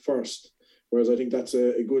musculature first. Whereas I think that's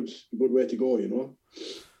a good way to go,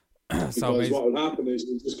 Because what will happen is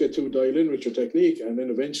you just get too dialed in with your technique, and then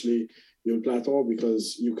eventually you'll plateau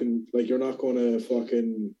because you're not going to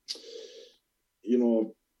fucking,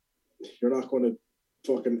 you're not going to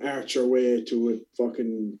fucking arch your way to a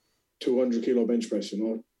fucking 200 kilo bench press,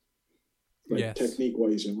 yes. Technique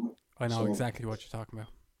wise, I know exactly what you're talking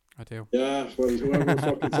about. I do. Yeah, well, whoever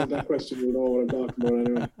fucking said that question will know what I'm talking about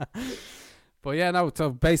anyway. But yeah, no, so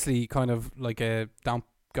basically kind of don't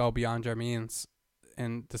go beyond your means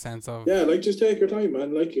in the sense of... Yeah, just take your time,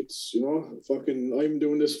 man. It's, I'm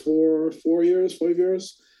doing this for 5 years.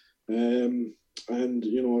 And,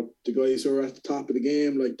 the guys who are at the top of the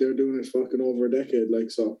game, they're doing it fucking over a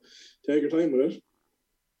decade. So take your time with it.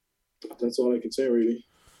 That's all I can say, really.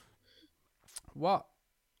 What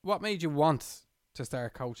made you want to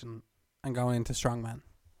start coaching and going into strongman?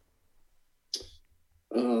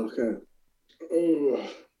 Okay.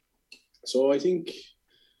 So I think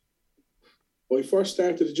when I first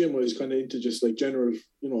started the gym, I was kind of into just general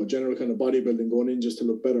kind of bodybuilding, going in just to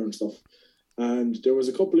look better and stuff. And there was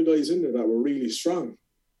a couple of guys in there that were really strong.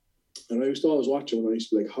 And I used to always watch them, and I used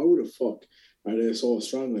to be like, how the fuck are they so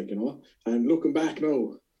strong, And looking back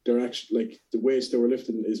now, they're actually, the weights they were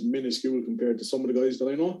lifting is minuscule compared to some of the guys that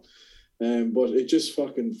I know. But it just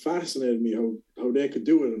fucking fascinated me how they could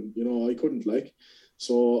do it, and, I couldn't,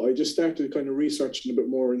 So I just started kind of researching a bit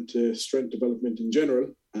more into strength development in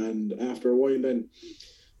general. And after a while then,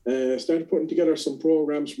 started putting together some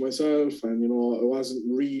programs for myself, and, I wasn't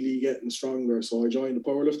really getting stronger. So I joined the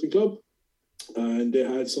powerlifting club, and they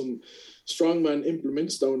had some strongman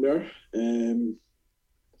implements down there.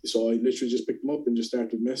 So I literally just picked them up and just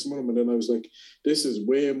started messing with them. And then I was like, this is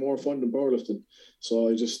way more fun than powerlifting. So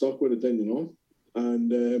I just stuck with it then,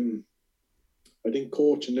 And I think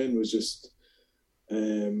coaching then was just,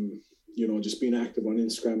 just being active on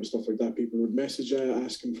Instagram and stuff like that. People would message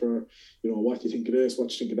asking for, what do you think of this? What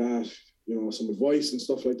do you think of that? Some advice and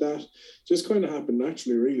stuff like that. Just kind of happened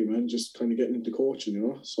naturally, really, man. Just kind of getting into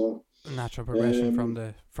coaching, So natural progression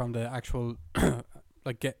from the actual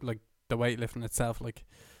the weightlifting itself,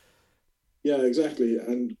 Yeah, exactly.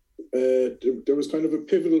 And there was kind of a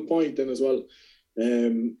pivotal point then as well.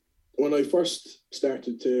 When I first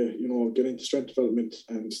started to, get into strength development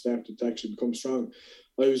and started to actually become strong,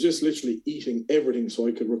 I was just literally eating everything so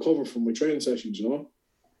I could recover from my training sessions,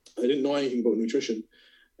 I didn't know anything about nutrition.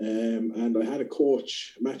 And I had a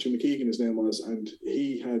coach, Matthew McKeegan, his name was, and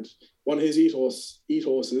he had one of his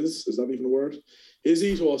ethoses, is that even a word? His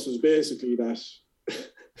ethos was basically that...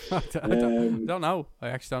 I don't know. I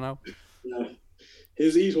actually don't know. Yeah.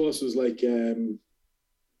 His ethos was you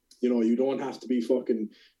don't have to be fucking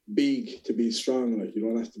big to be strong. You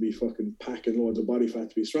don't have to be fucking packing loads of body fat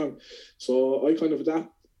to be strong. So I kind of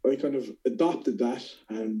adopted that,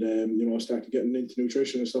 and started getting into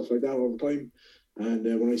nutrition and stuff like that over time. And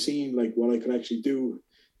when I seen what I could actually do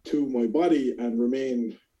to my body and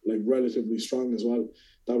remain relatively strong as well,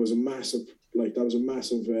 that was a massive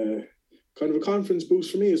kind of a confidence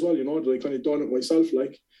boost for me as well, that I kind of done it myself,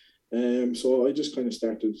 so I just kind of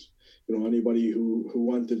started, anybody who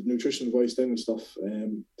wanted nutrition advice then and stuff,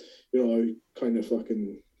 I kind of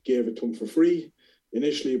fucking gave it to them for free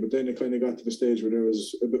initially, but then it kind of got to the stage where there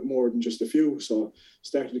was a bit more than just a few, so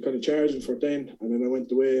started kind of charging for it then, and then I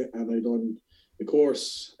went away and I done the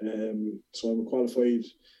course, so I'm a qualified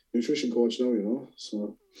nutrition coach now,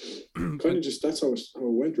 so kind of just that's how it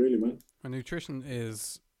went, really, man. And nutrition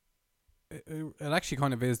is... It actually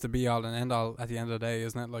kind of is the be all and end all at the end of the day,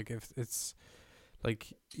 isn't it? If it's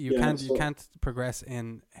you can't progress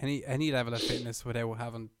in any level of fitness without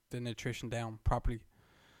having the nutrition down properly,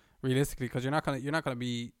 realistically, because you're not gonna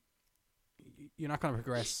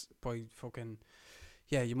progress by fucking...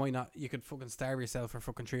 Yeah, you could fucking starve yourself for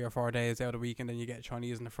fucking 3 or 4 days out of the week, and then you get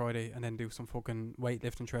Chinese on the Friday and then do some fucking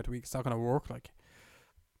weightlifting throughout the week. It's not gonna work,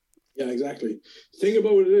 Yeah, exactly. The thing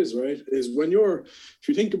about it is, right, is if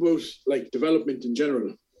you think about development in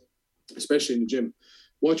general, especially in the gym,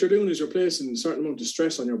 what you're doing is you're placing a certain amount of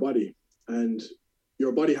stress on your body, and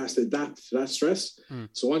your body has to adapt to that stress.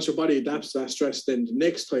 So once your body adapts to that stress, then the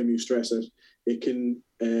next time you stress it, it can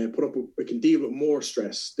it can deal with more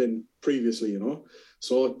stress than previously, you know.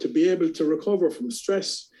 So to be able to recover from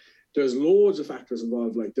stress, there's loads of factors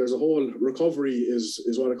involved. Like there's a whole recovery is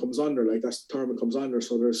what it comes under. Like that's the term it comes under.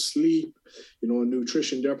 So there's sleep, you know,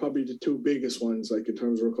 nutrition. They're probably the two biggest ones, like in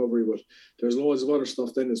terms of recovery. But there's loads of other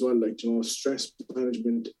stuff then as well, like, you know, stress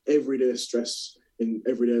management, everyday stress in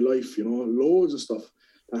everyday life. You know, loads of stuff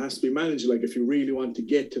that has to be managed. Like if you really want to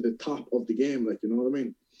get to the top of the game, like, you know what I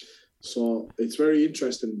mean. So it's very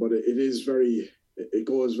interesting, but it is very. It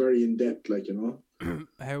goes very in depth, like, you know.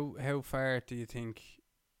 How far do you think?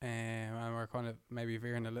 And we're kind of maybe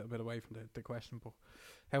veering a little bit away from the question, but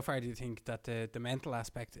how far do you think that the mental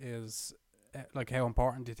aspect is, like how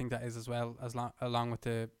important do you think that is as well, along with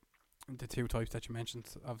the two types that you mentioned?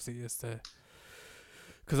 Obviously, is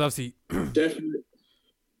because obviously definitely.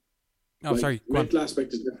 Oh, like, sorry. Mental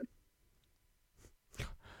aspect is definitely.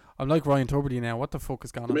 I'm like Ryan Tuberty now. What the fuck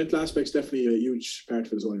is going on? The mental aspect's definitely a huge part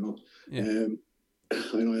of it as well, you know. Yeah.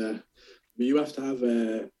 I know, yeah. But you have to have,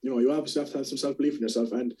 you obviously have to have some self-belief in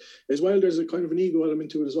yourself. And as well, there's a kind of an ego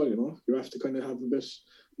element to it as well, you know. You have to kind of have a bit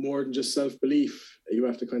more than just self-belief. You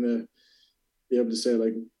have to kind of be able to say,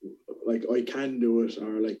 like I can do it,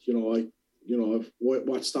 or like, you know,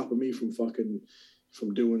 what's stopping me from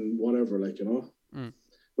doing whatever, like, you know.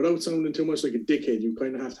 Without sounding too much like a dickhead, you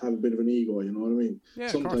kind of have to have a bit of an ego, you know what I mean? Yeah,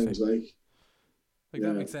 sometimes, like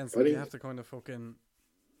that makes sense. Like, you have to kind of fucking...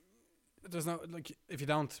 There's no, like, if you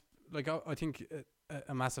don't... Like, I think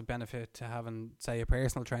a massive benefit to having, say, a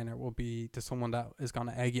personal trainer will be to someone that is going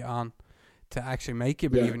to egg you on to actually make you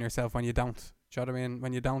believe in yourself when you don't. Do you know what I mean?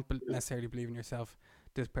 When you don't necessarily believe in yourself,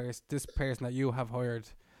 this person that you have hired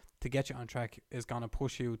to get you on track is going to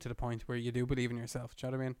push you to the point where you do believe in yourself. Do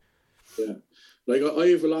you know what I mean? Yeah, like I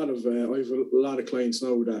have a lot of clients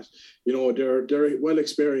now that, you know, they're well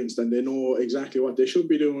experienced and they know exactly what they should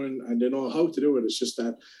be doing and they know how to do it. It's just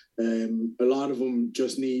that a lot of them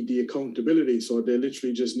just need the accountability, so they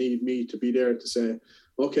literally just need me to be there to say,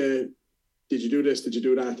 okay, did you do this? Did you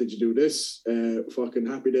do that? Did you do this? Fucking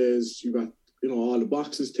happy days. You got, you know, all the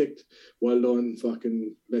boxes ticked. Well done.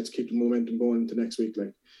 Fucking let's keep the momentum going into next week.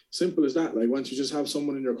 Like, simple as that. Like, once you just have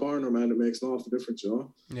someone in your corner, man, it makes an awful difference, you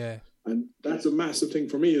know. Yeah. And that's a massive thing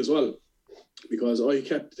for me as well, because I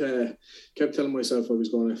kept telling myself I was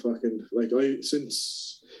going to fucking, like,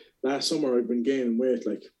 since last summer I've been gaining weight,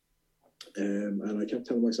 like, and I kept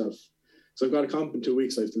telling myself, so I've got a comp in 2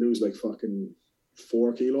 weeks, I have to lose like fucking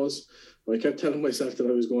 4 kilos, but I kept telling myself that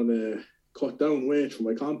I was going to cut down weight for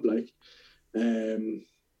my comp, like,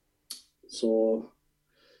 so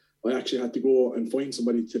I actually had to go and find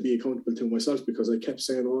somebody to be accountable to myself, because I kept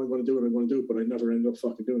saying, oh, I'm going to do it, but I never ended up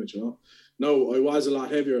fucking doing it, you know. No, I was a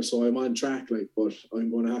lot heavier, so I'm on track, like, but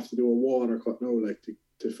I'm going to have to do a water cut now, like,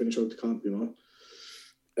 to finish out the comp, you know.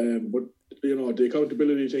 But, you know, the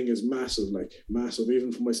accountability thing is massive, like, massive,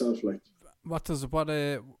 even for myself, like. What does a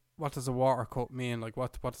water cut mean? Like,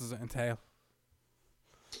 what does it entail?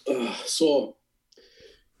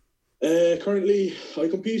 Currently, I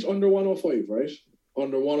compete under 105, right?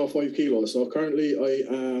 Under 105 kilos. So currently I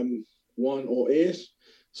am 108.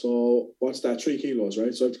 So what's that? 3 kilos,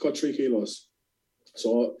 right? So I have to cut 3 kilos.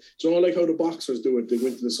 So do you know, like how the boxers do it? They go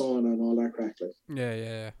into the sauna and all that crack, like.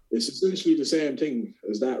 Yeah. It's essentially the same thing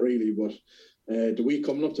as that, really. But the week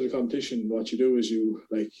coming up to the competition, what you do is you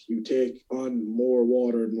take on more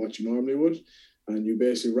water than what you normally would, and you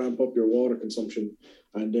basically ramp up your water consumption.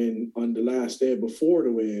 And then on the last day before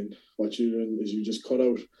the weigh-in, what you do is you just cut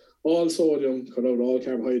out all sodium, cut out all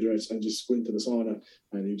carbohydrates, and just go into the sauna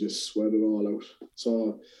and you just sweat it all out.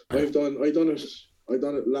 So I done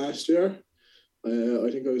it last year. I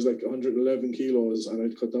think I was like 111 kilos and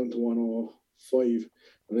I'd cut down to 105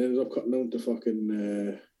 and I ended up cutting down to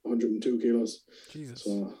fucking 102 kilos. Jesus.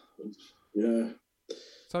 So yeah.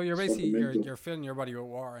 So you're basically you're filling your body with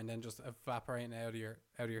water and then just evaporating out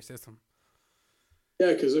of your system.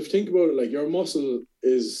 Yeah, because if you think about it, like your muscles,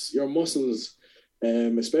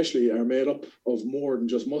 especially, are made up of more than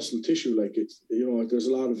just muscle tissue. Like, it's, you know, there's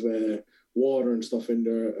a lot of water and stuff in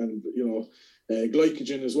there, and, you know,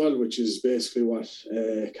 glycogen as well, which is basically what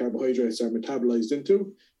carbohydrates are metabolized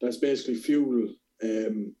into. That's basically fuel.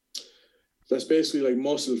 That's basically like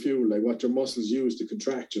muscle fuel, like what your muscles use to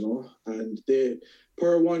contract, you know. And they,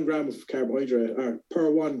 per 1 gram of carbohydrate, or per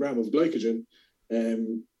 1 gram of glycogen,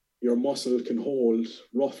 your muscle can hold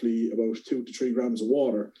roughly about 2 to 3 grams of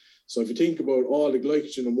water. So if you think about all the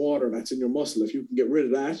glycogen and water that's in your muscle, if you can get rid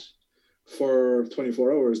of that for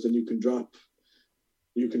 24 hours, then you can drop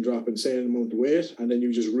insane amount of weight, and then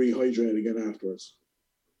you just rehydrate again afterwards.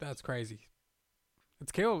 That's crazy.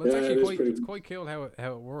 It's cool. It's Yeah, actually it is quite. pretty- It's quite cool how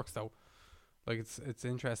it works though. Like it's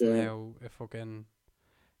interesting Yeah. how it fucking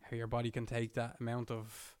how your body can take that amount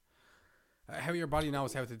of how your body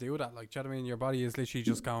knows how to do that. Like, do you know what I mean? Your body is literally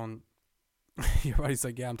just going. Your body's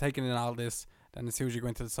like, yeah, I'm taking in all this. Then as soon as you go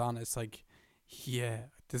into the sauna, it's like, yeah,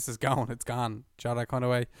 this is gone. It's gone. Do you know that kind of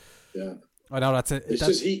way? Yeah. I know that's it. It's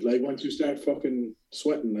just heat. Like once you start fucking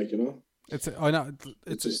sweating, like, you know. I know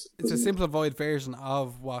It's just it's a doesn't- simplified version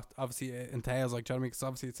of what obviously it entails. Like, do you know what I mean? Because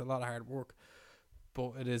obviously it's a lot of hard work,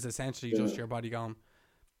 but it is essentially just Yeah. your body going,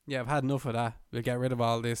 yeah, I've had enough of that. We'll get rid of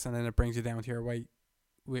all this, and then it brings you down to your weight,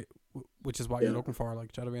 which is what you're Yeah. looking for.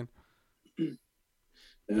 Like, do you know what I mean?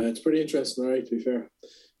 It's pretty interesting, all right, to be fair.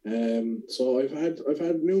 So I've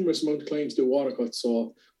had numerous amount of clients do water cuts.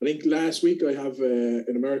 So I think last week I have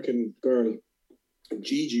an American girl,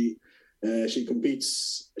 Gigi. She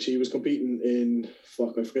competes. She was competing in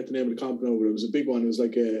I forget the name of the comp now, but it was a big one. It was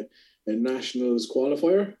like a nationals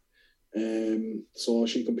qualifier. So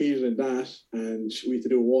she competed in that, and we had to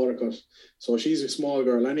do a water cut. So she's a small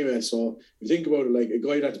girl anyway. So if you think about it, like a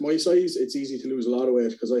guy that's my size, it's easy to lose a lot of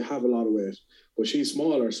weight because I have a lot of weight. But she's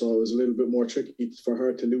smaller, so it was a little bit more tricky for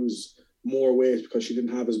her to lose more weight because she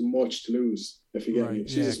didn't have as much to lose. If you get me,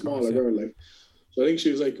 she's a smaller girl, like. So I think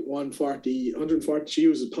she was like 140. She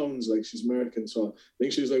uses pounds, like she's American. So I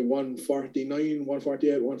think she was like 149,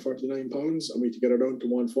 148, 149 pounds, and we had to get her down to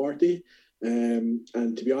 140.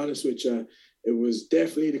 And to be honest with you, it was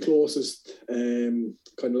definitely the closest, kind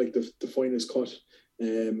of like the finest cut,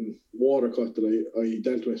 water cut that I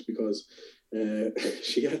dealt with because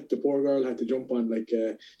the poor girl had to jump on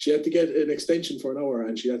she had to get an extension for an hour,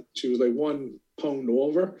 and she was like 1 pound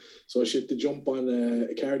over, so she had to jump on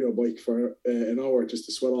a cardio bike for an hour just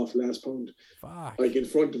to sweat off the last pound. Fuck. Like in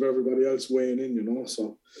front of everybody else weighing in, you know.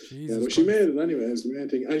 So Jesus yeah, but she Christ. made it anyway. Is the main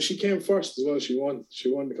thing, and she came first as well. She won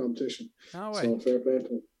the competition. No way. So fair play to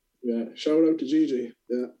her. Yeah, shout out to Gigi.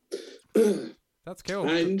 Yeah. That's cool.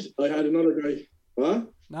 And I had another guy.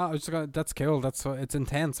 What? No, I was just gonna. That's cool. It's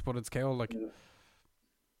intense, but it's cool. Like, Yeah.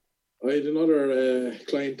 I had another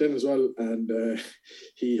client then as well, and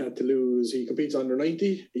he had to lose. He competes under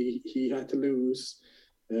 90. He had to lose.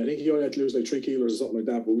 I think he only had to lose like 3 kilos or something like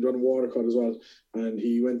that. But we done a water cut as well, and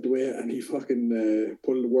he went away and he fucking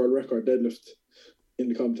pulled the world record deadlift in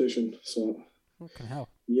the competition. So fucking hell.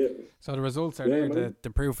 yeah, So the results are Yeah, there. man. The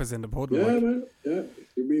proof is in the pudding. yeah, like. man, yeah.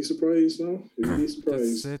 You'd be surprised, no? You'd be That's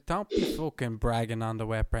surprised. it. Don't be fucking bragging on the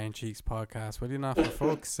Wet Brain Cheeks podcast, will you not? For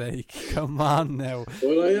fuck's sake, come on now.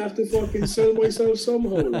 Well, I have to fucking sell myself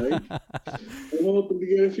somehow, like. I'm hoping to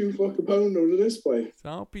get a few fucking pound out of this boy.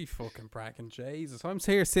 Don't be fucking bragging, Jesus. I'm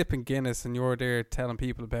here sipping Guinness and you're there telling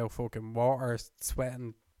people about fucking water,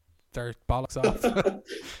 sweating their bollocks off.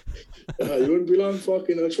 You wouldn't be long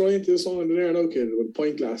fucking. I'll try into this on there now, kid, with a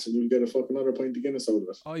pint glass, and you'll get a fucking other pint of Guinness out of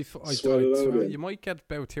it. I Sweat it out swear, again. you might get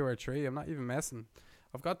about 2 or 3. I'm not even messing.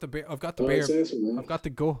 I've got the beer. I've got the Oh, beer. I'd say so, man. I've got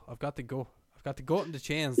the go. I've got the go. I've got the gut and the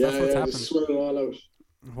chains. Yeah, That's what's yeah, just sweat it all out.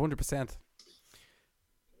 happening. 100%.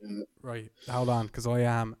 Yeah. Right, hold on, because I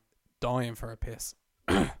am dying for a piss.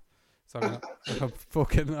 So I'm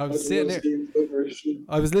fucking. I was sitting there.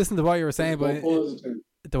 I was listening to what you were saying, but Pause it there.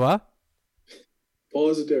 the what?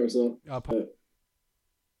 Pause it there, so.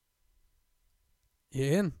 You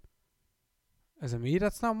in? Is it me?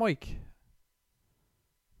 That's not Mike.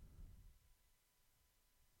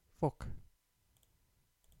 Fuck.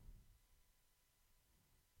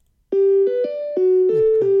 Yeah,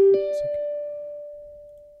 come on, one sec.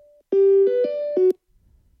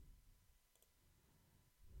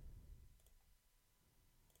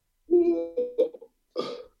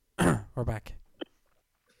 We're back.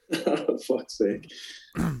 Fuck's sake.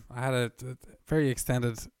 I had a very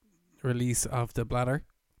extended release of the bladder.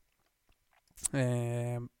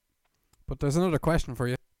 But there's another question for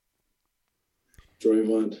you. Drive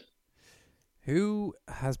on. Who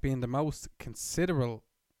has been the most considerable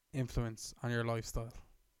influence on your lifestyle?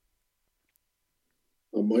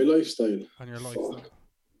 On my lifestyle. On your Fuck. lifestyle.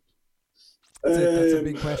 That's a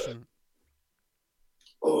big question.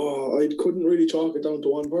 Oh, I couldn't really chalk it down to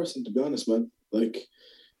one person, to be honest, man. Like,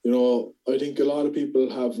 you know, I think a lot of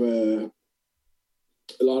people have, a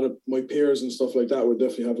lot of my peers and stuff like that would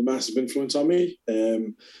definitely have a massive influence on me.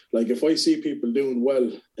 Like, if I see people doing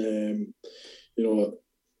well, you know,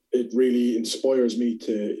 it really inspires me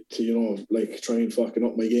to you know, like, try and fucking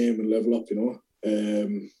up my game and level up, you know.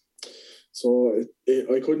 So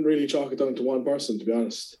I couldn't really chalk it down to one person, to be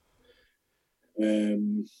honest.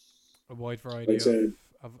 A wide variety I'd say,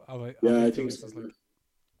 of yeah, I think so. influences. Like.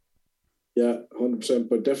 Yeah, 100%.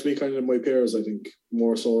 But definitely kind of my peers, I think,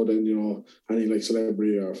 more so than, you know, any like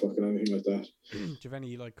celebrity or fucking anything like that. Do you have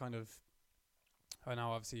any like kind of I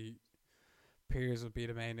know obviously peers would be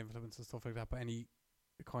the main influence and stuff like that, but any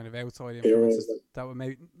kind of outside influences Heroes. that would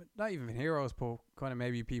maybe not even heroes, but kind of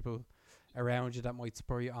maybe people around you that might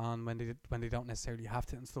spur you on when they don't necessarily have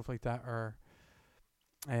to and stuff like that, or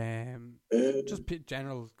just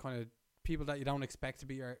general kind of people that you don't expect to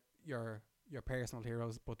be your personal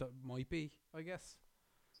heroes, but that might be, I guess.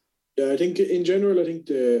 Yeah, I think in general, I think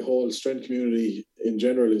the whole strength community in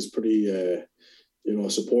general is pretty,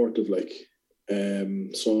 supportive. Like,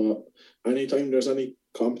 so anytime there's any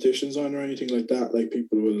competitions on or anything like that, like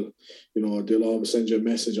people will, they'll always send you a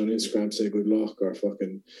message on Instagram, say good luck or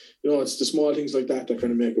fucking, it's the small things like that kind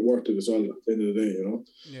of make it worth it as well at the end of the day,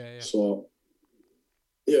 Yeah. So,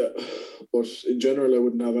 yeah, but in general, I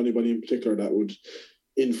wouldn't have anybody in particular that would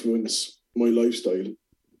influence my lifestyle.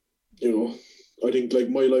 I think like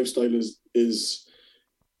my lifestyle is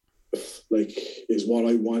what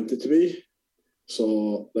I want it to be.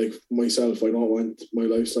 So like myself, I don't want my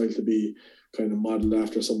lifestyle to be kind of modeled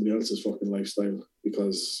after somebody else's fucking lifestyle,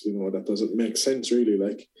 because that doesn't make sense really.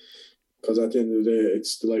 Like, because at the end of the day,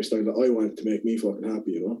 it's the lifestyle that I want to make me fucking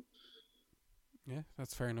happy. Yeah,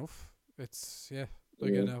 that's fair enough. It's Yeah.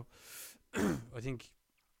 I think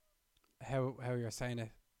how you're saying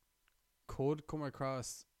it could come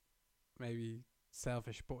across maybe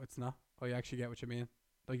selfish, but it's not. I actually get what you mean.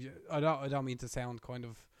 Like, I don't mean to sound kind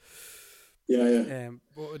of. Yeah.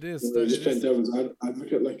 But it is. Just playing devil's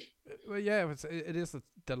advocate, like. Well, yeah, it is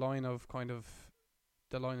the line of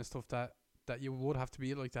stuff that you would have to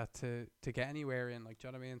be like that to get anywhere in. Like, do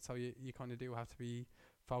you know what I mean? So you kind of do have to be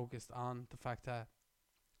focused on the fact that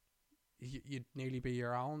you'd nearly be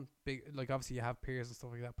your own big. Like, obviously you have peers and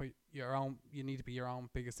stuff like that, but you need to be your own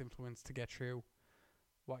biggest influence to get through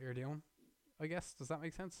what you're doing, I guess. Does that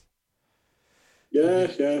make sense? Yeah,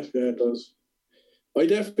 it does. I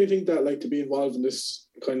definitely think that, like, to be involved in this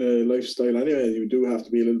kind of lifestyle anyway, you do have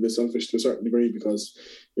to be a little bit selfish to a certain degree, because,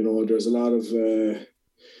 there's a lot of,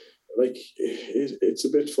 it's a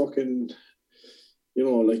bit fucking,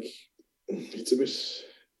 it's a bit,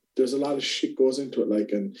 there's a lot of shit goes into it,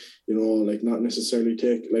 like, and, not necessarily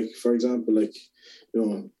take, like, for example, like,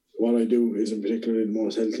 what I do isn't particularly the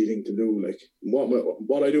most healthy thing to do. Like,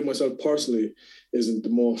 what I do myself personally isn't the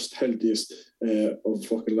most healthiest of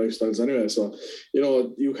fucking lifestyles anyway. So,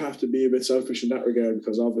 you have to be a bit selfish in that regard,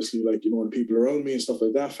 because obviously, like, the people around me and stuff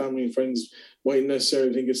like that, family and friends, mightn't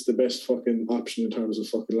necessarily think it's the best fucking option in terms of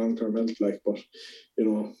fucking long-term health, like, but,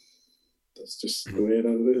 that's just the way that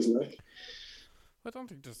it is, like. I don't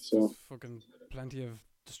think there's fucking plenty of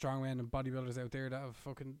strongmen and bodybuilders out there that have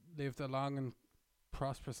fucking lived a long and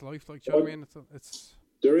prosperous life, like, do you know what I mean? It's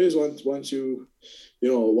there is once you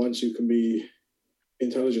can be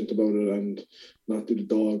intelligent about it and not do the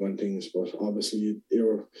dog on things, but obviously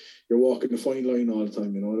you're walking the fine line all the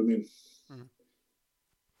time, you know what I mean?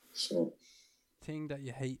 So, thing that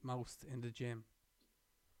you hate most in the gym?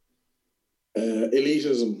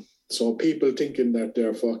 Elitism. So people thinking that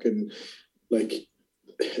they're fucking like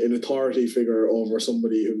an authority figure over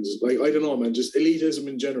somebody who's like, I don't know, man, just elitism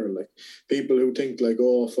in general. Like, people who think like,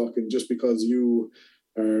 oh, fucking, just because you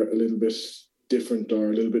are a little bit different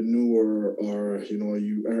or a little bit newer, or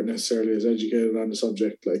you aren't necessarily as educated on the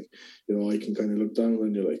subject, like, I can kind of look down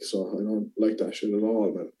on you. Like, so I don't like that shit at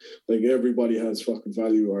all, man. Like, everybody has fucking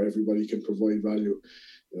value, or everybody can provide value,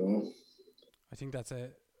 I think that's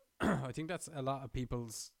a lot of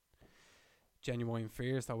people's genuine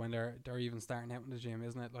fears, though, when they're even starting out in the gym,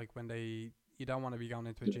 isn't it? Like, when you don't want to be going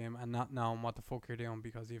into a gym and not knowing what the fuck you're doing,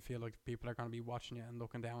 because you feel like people are going to be watching you and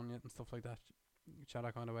looking down on you and stuff like that,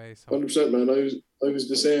 that kind of way. So 100%, man. I was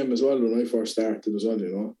the same as well when I first started as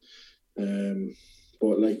well,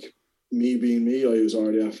 but like, me being me, I was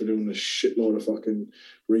already after doing a shitload of fucking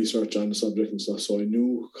research on the subject and stuff, so I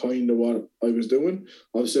knew kind of what I was doing.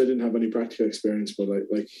 Obviously, I didn't have any practical experience, but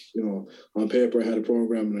on paper I had a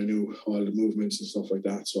program and I knew all the movements and stuff like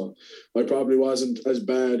that. So I probably wasn't as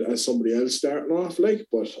bad as somebody else starting off, like,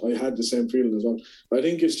 but I had the same feeling as well. I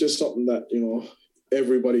think it's just something that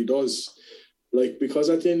everybody does. Like, because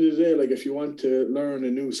at the end of the day, like, if you want to learn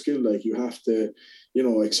a new skill, like, you have to,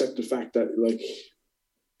 accept the fact that, like,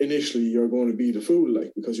 initially you're going to be the fool,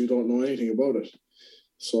 like, because you don't know anything about it.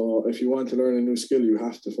 So if you want to learn a new skill, you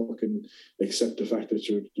have to fucking accept the fact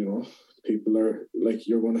that people are like,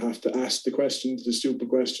 you're going to have to ask the stupid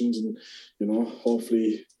questions, and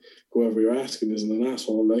hopefully whoever you're asking isn't an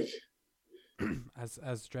asshole, like.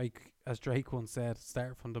 as Drake once said,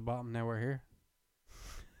 start from the bottom, now we're here.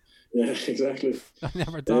 Yeah, exactly. I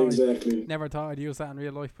never thought I'd use that in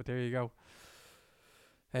real life, but there you go.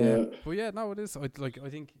 But yeah, no, it is. I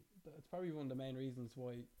think it's probably one of the main reasons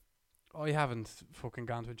why I haven't fucking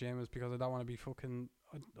gone to a gym is because I don't want to be fucking.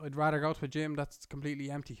 I'd rather go to a gym that's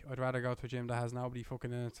completely empty. I'd rather go to a gym that has nobody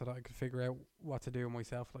fucking in it, so that I could figure out what to do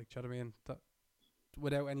myself. Like, do you know what I mean? That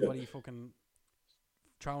without anybody fucking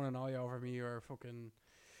throwing an eye over me or fucking.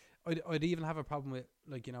 I'd even have a problem with,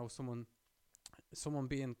 like, you know, someone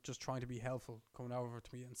being just trying to be helpful, coming over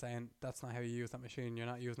to me and saying that's not how you use that machine. You're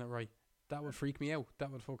not using it right. That would freak me out.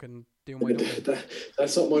 That would fucking do my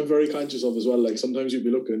That's something I'm very conscious of as well. Like, sometimes you'd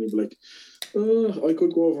be looking and you'd be like, I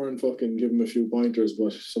could go over and fucking give him a few pointers,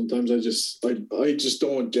 but sometimes I just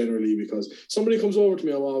don't generally, because somebody comes over to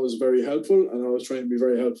me, I'm always very helpful and I was trying to be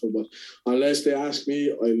very helpful, but unless they ask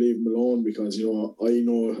me, I leave them alone, because, you know, I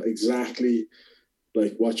know exactly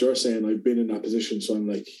like what you're saying. I've been in that position, so I'm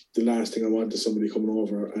like, the last thing I want is somebody coming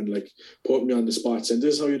over and like putting me on the spot saying,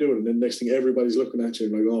 this is how you do it, and then next thing everybody's looking at you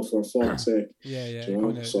and like, oh, for fuck's sake. Yeah, you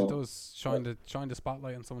know? It does shine the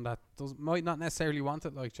spotlight on someone that might not necessarily want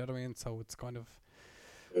it, like, do you know what I mean? So it's kind of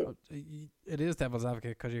it is devil's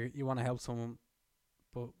advocate, because you want to help someone,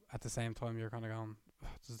 but at the same time you're kind of going,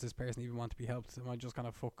 does this person even want to be helped? Am I just kind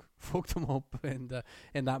of fuck them up in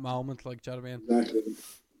that moment, like, do you know what I mean? Exactly.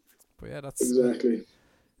 But yeah, that's exactly.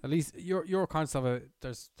 At least you're conscious of it.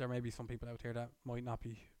 There may be some people out here that might not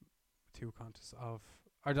be too conscious of,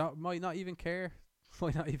 or might not even care.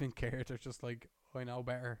 They're just like, I know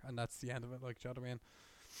better, and that's the end of it. Like, do you know what I mean?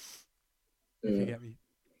 If you get me.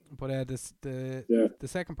 But the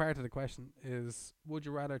second part of the question is: would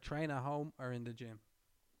you rather train at home or in the gym?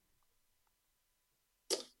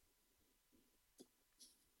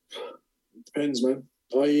 Depends, man.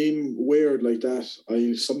 I'm weird like that.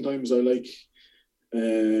 Sometimes I like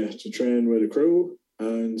to train with a crew,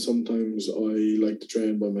 and sometimes I like to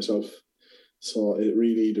train by myself. So it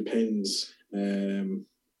really depends.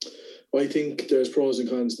 I think there's pros and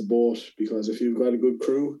cons to both, because if you've got a good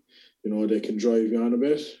crew, you know, they can drive you on a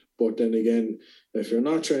bit. But then again, if you're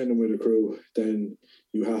not training with a crew, then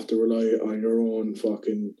you have to rely on your own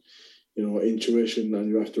fucking, you know, intuition, and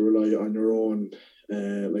you have to rely on your own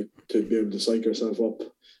like to be able to psych yourself up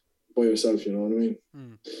by yourself, you know what I mean?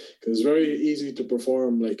 Because it's very easy to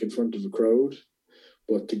perform like in front of a crowd,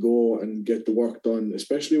 but to go and get the work done,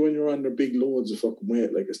 especially when you're under big loads of fucking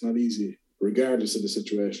weight, like, it's not easy regardless of the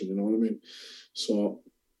situation, you know what I mean? So,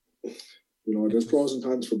 you know, there's pros and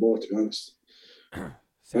cons for both, to be honest.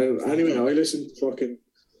 Anyway, I'd be listening to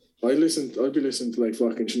like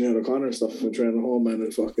fucking Sinead O'Connor stuff and training home, man,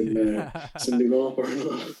 and fucking Cyndi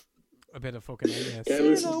Lauper. A bit of fucking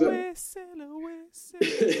sail away.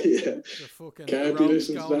 Yeah. Can't be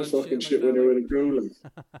listening to that fucking shit when you're with a crew, like.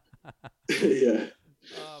 Yeah.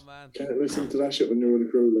 Oh man. Can't listen to that shit when you're with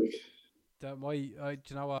a crew, like. Do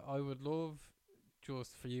you know what? I would love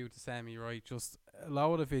just for you to send me, right, just a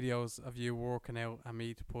load of videos of you working out and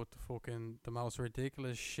me to put the most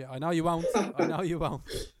ridiculous shit. I know you won't.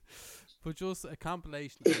 But just a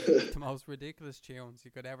compilation of the most ridiculous tunes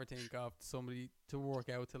you could ever think of, somebody to work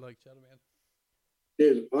out to, like, you know what I mean?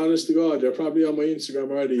 Dude, honest to God, they're probably on my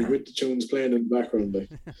Instagram already with the tunes playing in the background,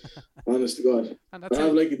 like. Honest to God. And I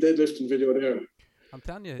have like a deadlifting video there. I'm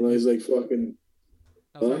telling you. And I was like fucking...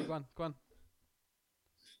 sorry, go on.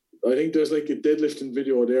 I think there's like a deadlifting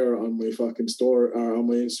video there on my fucking store or on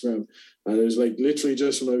my Instagram, and it was like literally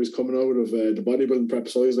just when I was coming out of the bodybuilding prep,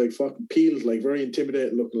 so I was like fucking peeled, like very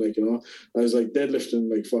intimidating looking, like, you know. I was like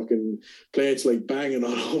deadlifting, like fucking plates like banging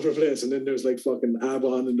all over the place, and then there's like fucking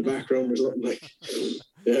Avon in the background or something, like.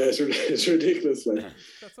 Yeah, it's ridiculous, like.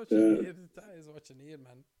 That's what you need. That is what you need,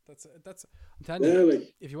 man. That's. I'm telling you,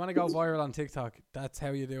 like, if you want to go viral on TikTok, that's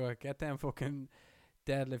how you do it. Get them fucking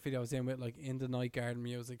deadlift videos in with like In the Night Garden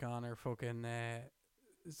music on, or fucking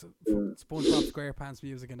SpongeBob SquarePants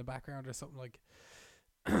music in the background or something, like.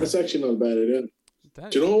 That's actually not a bad idea.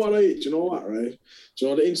 Do you know what, right? Do you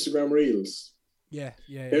know the Instagram Reels? Yeah.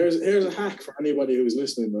 Here's a hack for anybody who's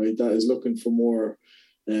listening, right, that is looking for more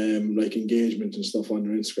like engagement and stuff on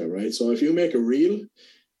their Instagram, right? So if you make a reel,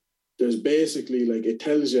 there's basically like, it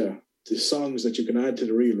tells you the songs that you can add to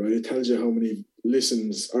the reel, right? It tells you how many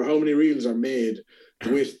listens or how many reels are made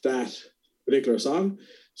with that particular song.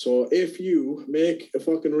 So if you make a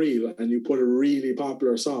fucking reel and you put a really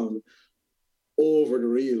popular song over the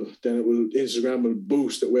reel, then Instagram will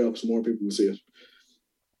boost it way up so more people will see it.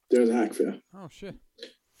 There's a hack for you. Oh shit.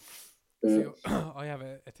 See, I have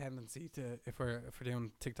a tendency to, if we're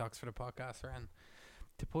doing TikToks for the podcast, and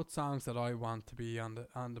to put songs that I want to be on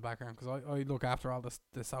the background, because I look after all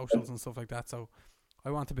the socials and stuff like that. So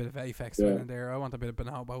I want a bit of Aphex in there. I want a bit of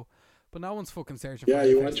Bonobo, but no one's fucking searching. Yeah,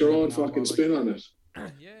 you want your own fucking spin on it.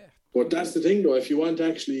 Yeah. But that's the thing, though. If you want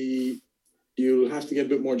you'll have to get a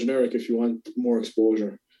bit more generic if you want more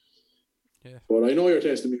exposure. Yeah. But I know your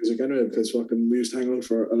taste in music anyway because fucking we used to hang out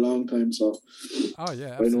for a long time, so Oh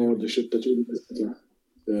yeah, I know absolutely. the shit that you listen to.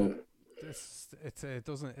 Yeah. It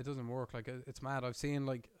doesn't work. Like it's mad. I've seen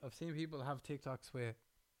people have TikToks with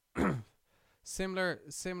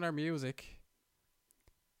similar music,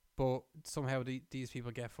 but somehow these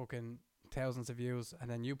people get fucking thousands of views, and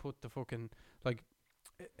then you put the fucking like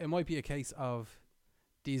it might be a case of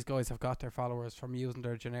these guys have got their followers from using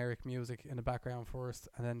their generic music in the background first,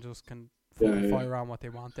 and then just can fucking fire on what they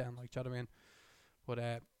want then, like, do you know what I mean? But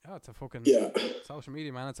it's a fucking social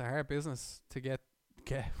media, man. It's a hard business to get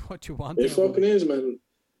what you want. It fucking is, man.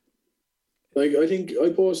 Like, I think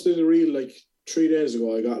I posted a reel like 3 days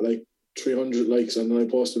ago. I got like 300 likes, and then I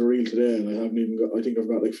posted a reel today, and I haven't even got. I think I've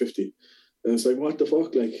got like 50. And it's like, what the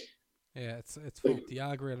fuck, like. Yeah, it's like, fucked. The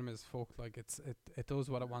algorithm is fucked. Like it does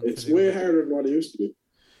what it wants to do. It's way harder than what it used to be.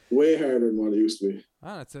 Way harder than what it used to be.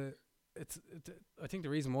 I think the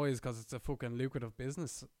reason why is because it's a fucking lucrative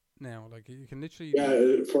business now. Like you can literally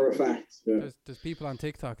for a fact. Yeah. There's people on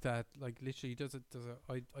TikTok that like literally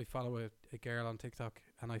I follow a girl on TikTok,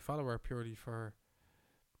 and I follow her purely for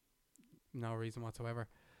no reason whatsoever.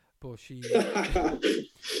 But she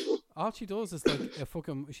all she does is like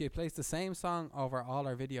she plays the same song over all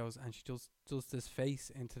her videos, and she just does this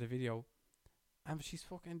face into the video. And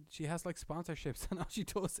she has like sponsorships, and all she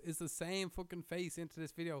does is the same fucking face into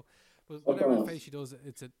this video. But whatever face she does,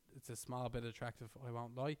 it's a small bit attractive, I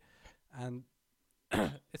won't lie. And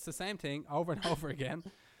it's the same thing over and over again.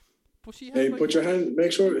 But she has put your hand,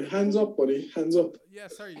 make sure, hands up, buddy, hands up. Yeah,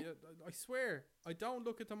 sorry, I swear, I don't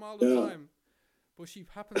look at them all the time. But she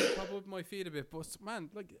happens to pop up my feed a bit. But man,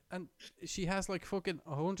 like, and she has like fucking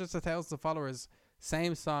hundreds of thousands of followers.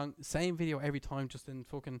 Same song, same video every time. Just in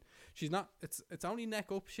fucking, she's not. It's only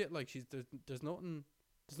neck up shit. Like there's nothing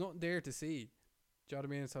there to see. Do you know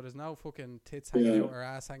what I mean? So there's no fucking tits hanging out or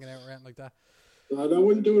ass hanging out or anything like that. No, that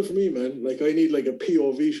wouldn't do it for me, man. Like I need like a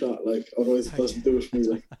POV shot. Like otherwise it doesn't do it for me.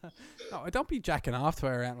 Like. No, I don't be jacking off to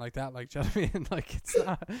her or anything like that. Like, do you know what I mean? Like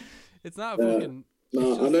it's not fucking.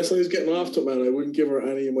 No, unless I was getting off to it, man, I wouldn't give her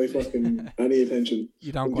any of my fucking any attention.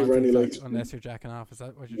 You don't give her any likes unless you're jacking off. Is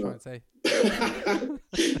that what you're trying to say?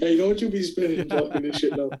 Hey, don't you be spinning talking this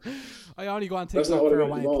shit now. I only go on TikTok for a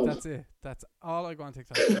wank. That's it. That's all I go on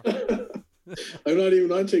TikTok for. I'm not even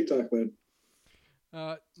on TikTok, man.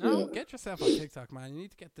 Get yourself on TikTok, man. You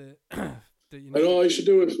need to get the. I know I should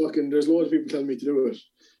do it. Fucking, there's loads of people telling me to do it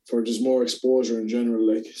for just more exposure in general.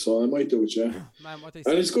 Like, so I might do it, yeah. Man, what they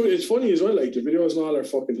and it's good. It's funny as well. Like the videos and all are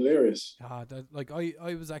fucking hilarious. Like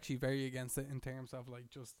I was actually very against it in terms of like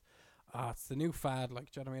just, it's the new fad.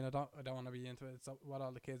 Like, do you know what I mean? I don't want to be into it. It's what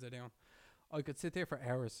all the kids are doing. I could sit there for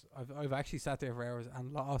hours. I've actually sat there for hours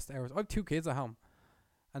and lost hours. I have 2 kids at home.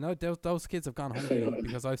 I know those kids have gone hungry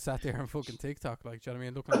because I've sat there on fucking TikTok, like, do you know what I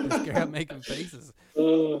mean? Looking at this girl making faces.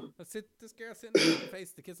 This girl sitting there making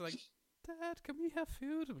faces. The kids are like, Dad, can we have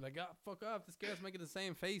food? I'm like, oh, fuck off. This girl's making the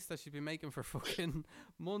same face that she's been making for fucking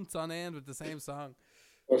months on end with the same song.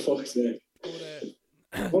 For fuck's sake. But,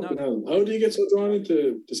 how do you get so drawn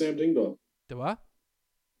into the same thing, though? The what?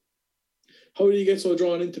 How do you get so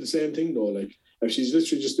drawn into the same thing, though? Like, if she's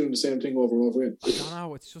literally just doing the same thing over and over again. I don't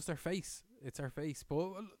know. It's just her face. It's her face.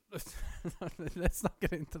 But let's not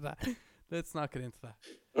get into that.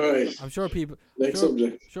 All right. I'm sure people.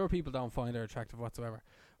 Subject. Sure, people don't find her attractive whatsoever.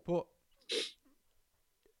 But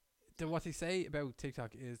what they say about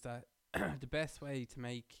TikTok is that the best way to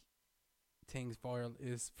make things viral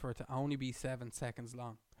is for it to only be 7 seconds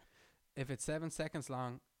long. If it's 7 seconds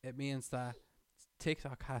long, it means that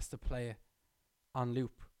TikTok has to play it on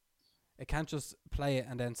loop. It can't just play it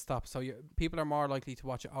and then stop. So people are more likely to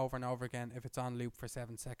watch it over and over again if it's on loop for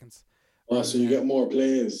 7 seconds. Oh, so you get more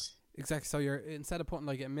plays. Exactly. So you're, instead of putting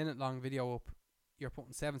like a minute long video up, you're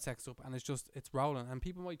putting 7 seconds up, and it's rolling. And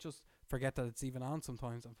people might just forget that it's even on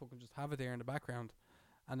sometimes and fucking just have it there in the background,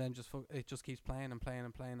 and then it just keeps playing and playing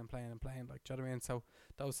and playing and playing and playing. Like, do you know what I mean? So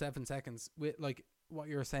those 7 seconds with like what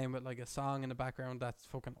you're saying with like a song in the background that's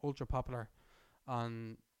fucking ultra popular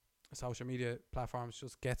on social media platforms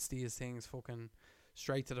just gets these things fucking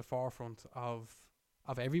straight to the forefront of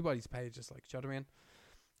everybody's pages. Like, do you know what I mean?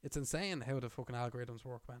 It's insane how the fucking algorithms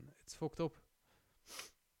work, man. It's fucked up.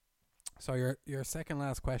 So your second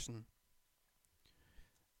last question,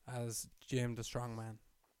 as Jim the Strongman: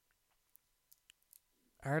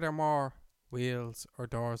 are there more wheels or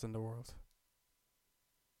doors in the world?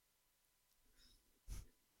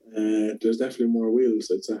 There's definitely more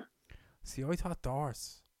wheels, I'd say. See, I thought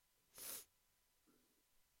doors.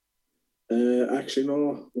 Actually,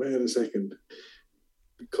 no. Wait a second.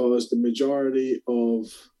 Because the majority of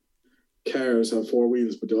cars have 4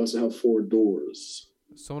 wheels, but they also have 4 doors.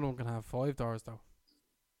 Some of them can have 5 doors though.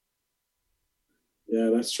 Yeah,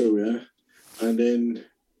 that's true. Yeah, and then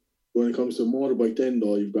when it comes to a motorbike, then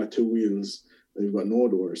though you've got 2 wheels and you've got no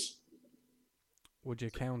doors. Would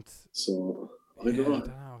you count? So I Yeah, I don't don't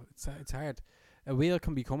know. It's hard. A wheel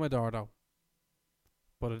can become a door though,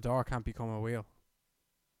 but a door can't become a wheel.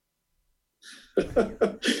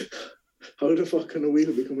 know. How the fuck can a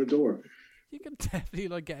wheel become a door? You can definitely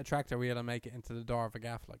like get a tractor wheel and make it into the door of a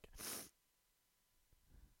gaff, like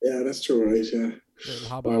Yeah, that's true, right? Yeah. little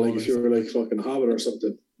hobbit. Or hole like or if you were something. like fucking Hobbit or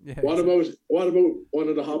something. Yeah. What about one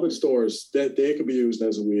of the Hobbit stores that they could be used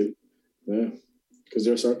as a wheel? Yeah, because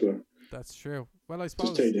they're circular. That's true. Well, I Just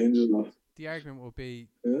suppose take the hinges off. the argument would be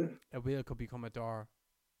Yeah, a wheel could become a door,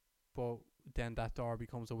 but then that door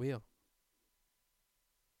becomes a wheel.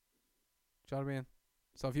 Do you know what I mean?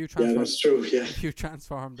 So if you yeah, transform, that's true. Yeah. if you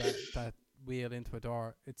transform that wheel into a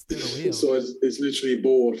door, it's still a wheel. So it's literally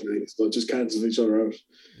both, like, so it just cancels each other out.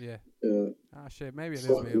 Yeah. Yeah. Ah, shit. Maybe it is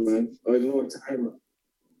Fuck, wheels. man. I don't know. It's hard.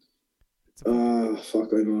 It's a, Fuck,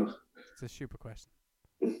 I don't know. it's a stupid question.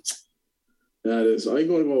 Yeah, it is. I'm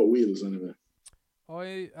going to go with wheels anyway.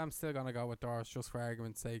 I am still gonna go with doors just for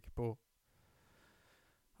argument's sake, but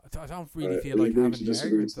I don't really Alright, feel we like agree having to the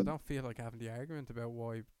disagree argument. I then. don't feel like having the argument about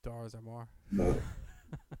why doors are more. No.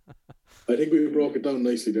 I think we broke it down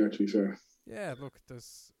nicely there, to be fair. Yeah, look, it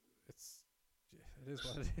is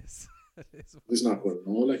what it is. It is what It's it not is. going to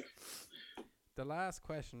know, like. The last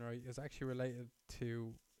question, right, is actually related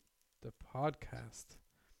to the podcast,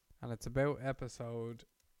 and it's about episode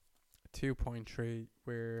 2.3,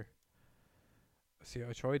 where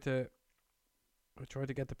I tried to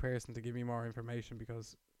get the person to give me more information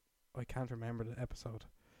because I can't remember the episode.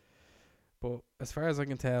 But as far as I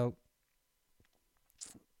can tell,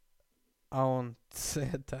 Owen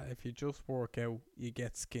said that if you just work out, you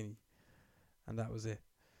get skinny, and that was it.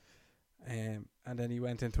 And then he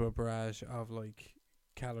went into a barrage of like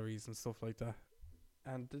calories and stuff like that.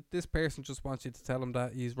 And this person just wants you to tell him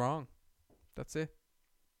that he's wrong. That's it.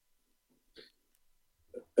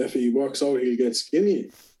 If he works out, he'll get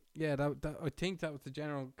skinny. Yeah, that I think that was the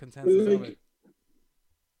general consensus of it.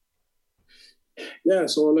 Yeah,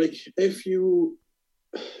 so like if you're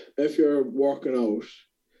working out,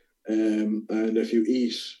 and if you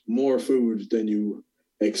eat more food than you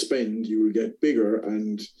expend, you will get bigger,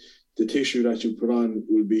 and the tissue that you put on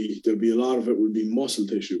there'll be a lot of it will be muscle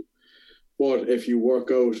tissue. But if you work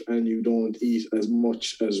out and you don't eat as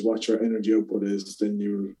much as what your energy output is, then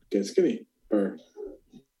you'll get skinny.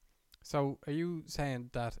 So are you saying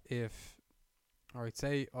that if, alright,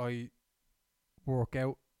 say I work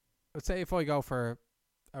out, let's say if I go for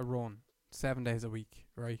a run 7 days a week,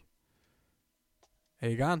 right? Are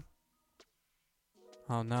you gone?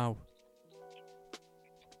 Oh no.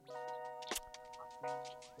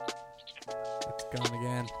 It's gone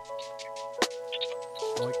again.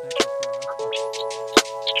 Mike,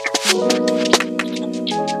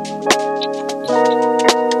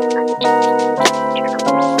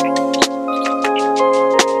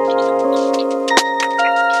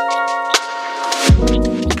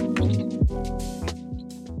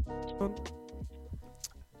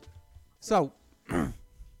 so,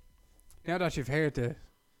 now that you've heard the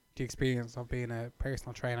experience of being a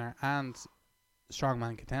personal trainer and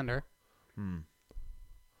strongman contender,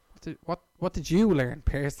 what did you learn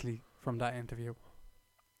personally from that interview?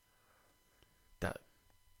 That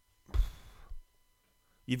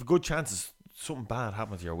you've a good chance something bad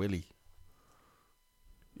happened to your willy.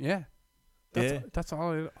 Yeah. That's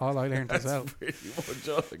all I learned as well. Pretty much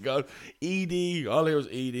all I got. ED, all there was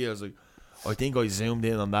ED. I was like, I think I zoomed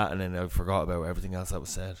in on that and then I forgot about everything else that was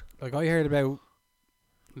said. Like, I heard about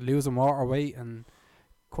losing water weight and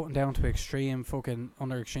cutting down to extreme fucking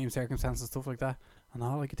under extreme circumstances, stuff like that, and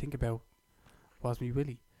all I could think about was me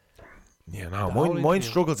willy. Yeah, no, The whole mine interview.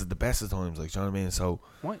 struggles at the best of times, like, do you know what I mean? So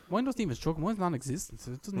Mine doesn't even struggle. Mine's non-existent.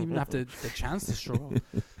 So it doesn't even have the chance to struggle.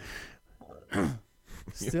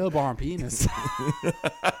 Stillborn penis.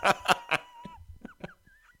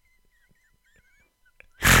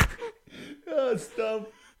 oh,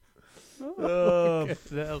 stop. Hell.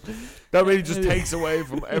 That really just takes away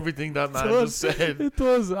from everything that man just said. It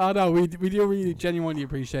does. I know. We do really genuinely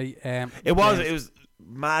appreciate. It was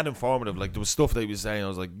mad informative. Like, there was stuff that he was saying. I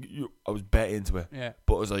was like, I was bet into it. Yeah.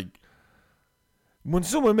 But it was like, when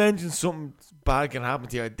someone mentions something bad can happen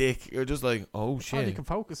to your dick, you're just like, oh All you shit, can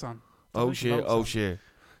focus on. oh shit, oh shit.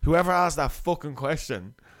 Whoever asked that fucking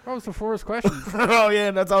question. What was the first question? Oh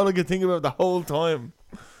yeah, that's all I could think about the whole time.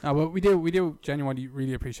 No, but we do genuinely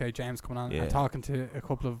really appreciate James coming on Yeah. and talking to a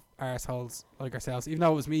couple of arseholes like ourselves, even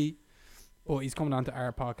though it was me, but he's coming on to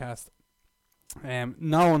our podcast,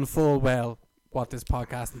 knowing full well what this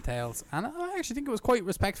podcast entails, and I actually think it was quite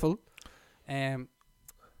respectful.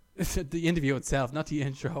 The interview itself, not the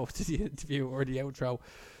intro to the interview or the outro,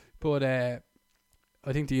 but I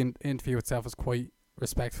think the interview itself was quite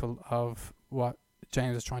respectful of what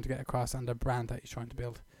James is trying to get across and the brand that he's trying to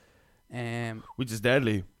build. Which is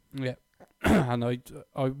deadly. Yeah. And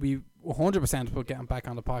we 100% will get him back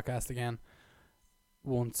on the podcast again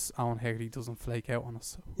once Owen Hegarty doesn't flake out on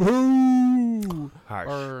us. Woo! Harsh.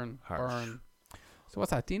 Burn. So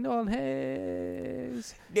what's that? Ding Dong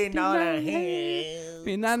Hayes. Ding Dong Hayes.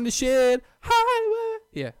 Been on the shit highway.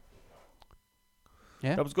 Yeah.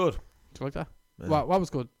 That was good. Do you like that? Yeah. What was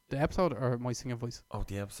good? The episode or my singing voice? Oh,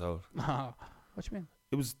 the episode. What you mean?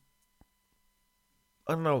 It was,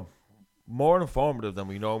 I don't know, more informative than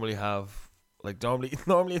we normally have. Like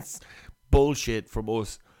normally it's bullshit from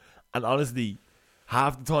us, and honestly,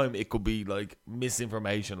 half the time it could be like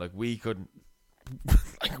misinformation. Like we could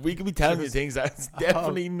be telling you things that's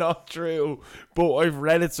definitely not true, but I've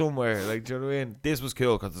read it somewhere. Like, do you know what I mean? This was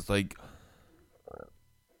cool because it's like,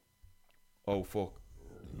 oh fuck.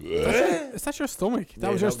 Is that your stomach?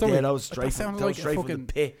 That was your stomach. Yeah, that was straight. That sounded That was like straight a from the fucking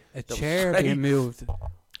pit. a That was chair straight- being moved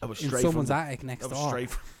That was in straight someone's from. attic next That was door. straight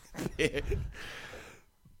from the pit.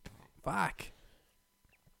 Fuck.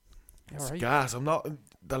 You It's alright? gas. I'm not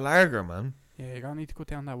the lager, man. Yeah, you're gonna need to go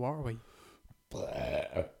down that waterway.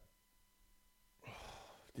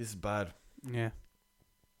 This is bad. Yeah.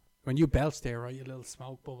 When you belched there, right, your little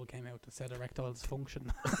smoke bubble came out that said erectile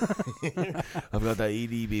dysfunction. I've got that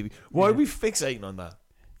ED, baby. Why are we fixating on that?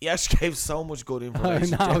 He actually gave so much good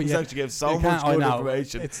information. I know, James yeah. actually gave so You much can't- good I know.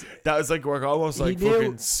 information. It's- That was like we're almost He like knew-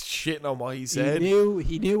 fucking shitting on what he said.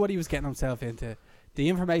 He knew what he was getting himself into. The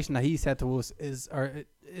information that he said to us is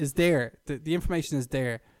there. The information is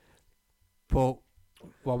there. But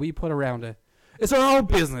what we put around it, it's our own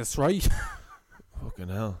business, right? Fucking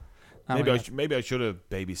hell. Oh Maybe my maybe I should have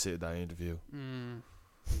babysitted that interview.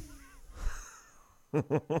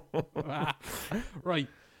 God. Right.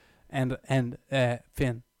 And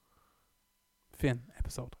Finn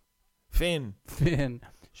episode. Finn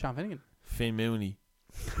Sean Finnegan. Finn Mooney.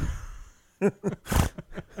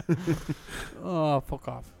 Oh, fuck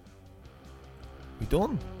off. We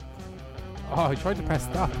done? Oh, I tried to press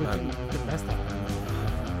stop. Man. Press stop.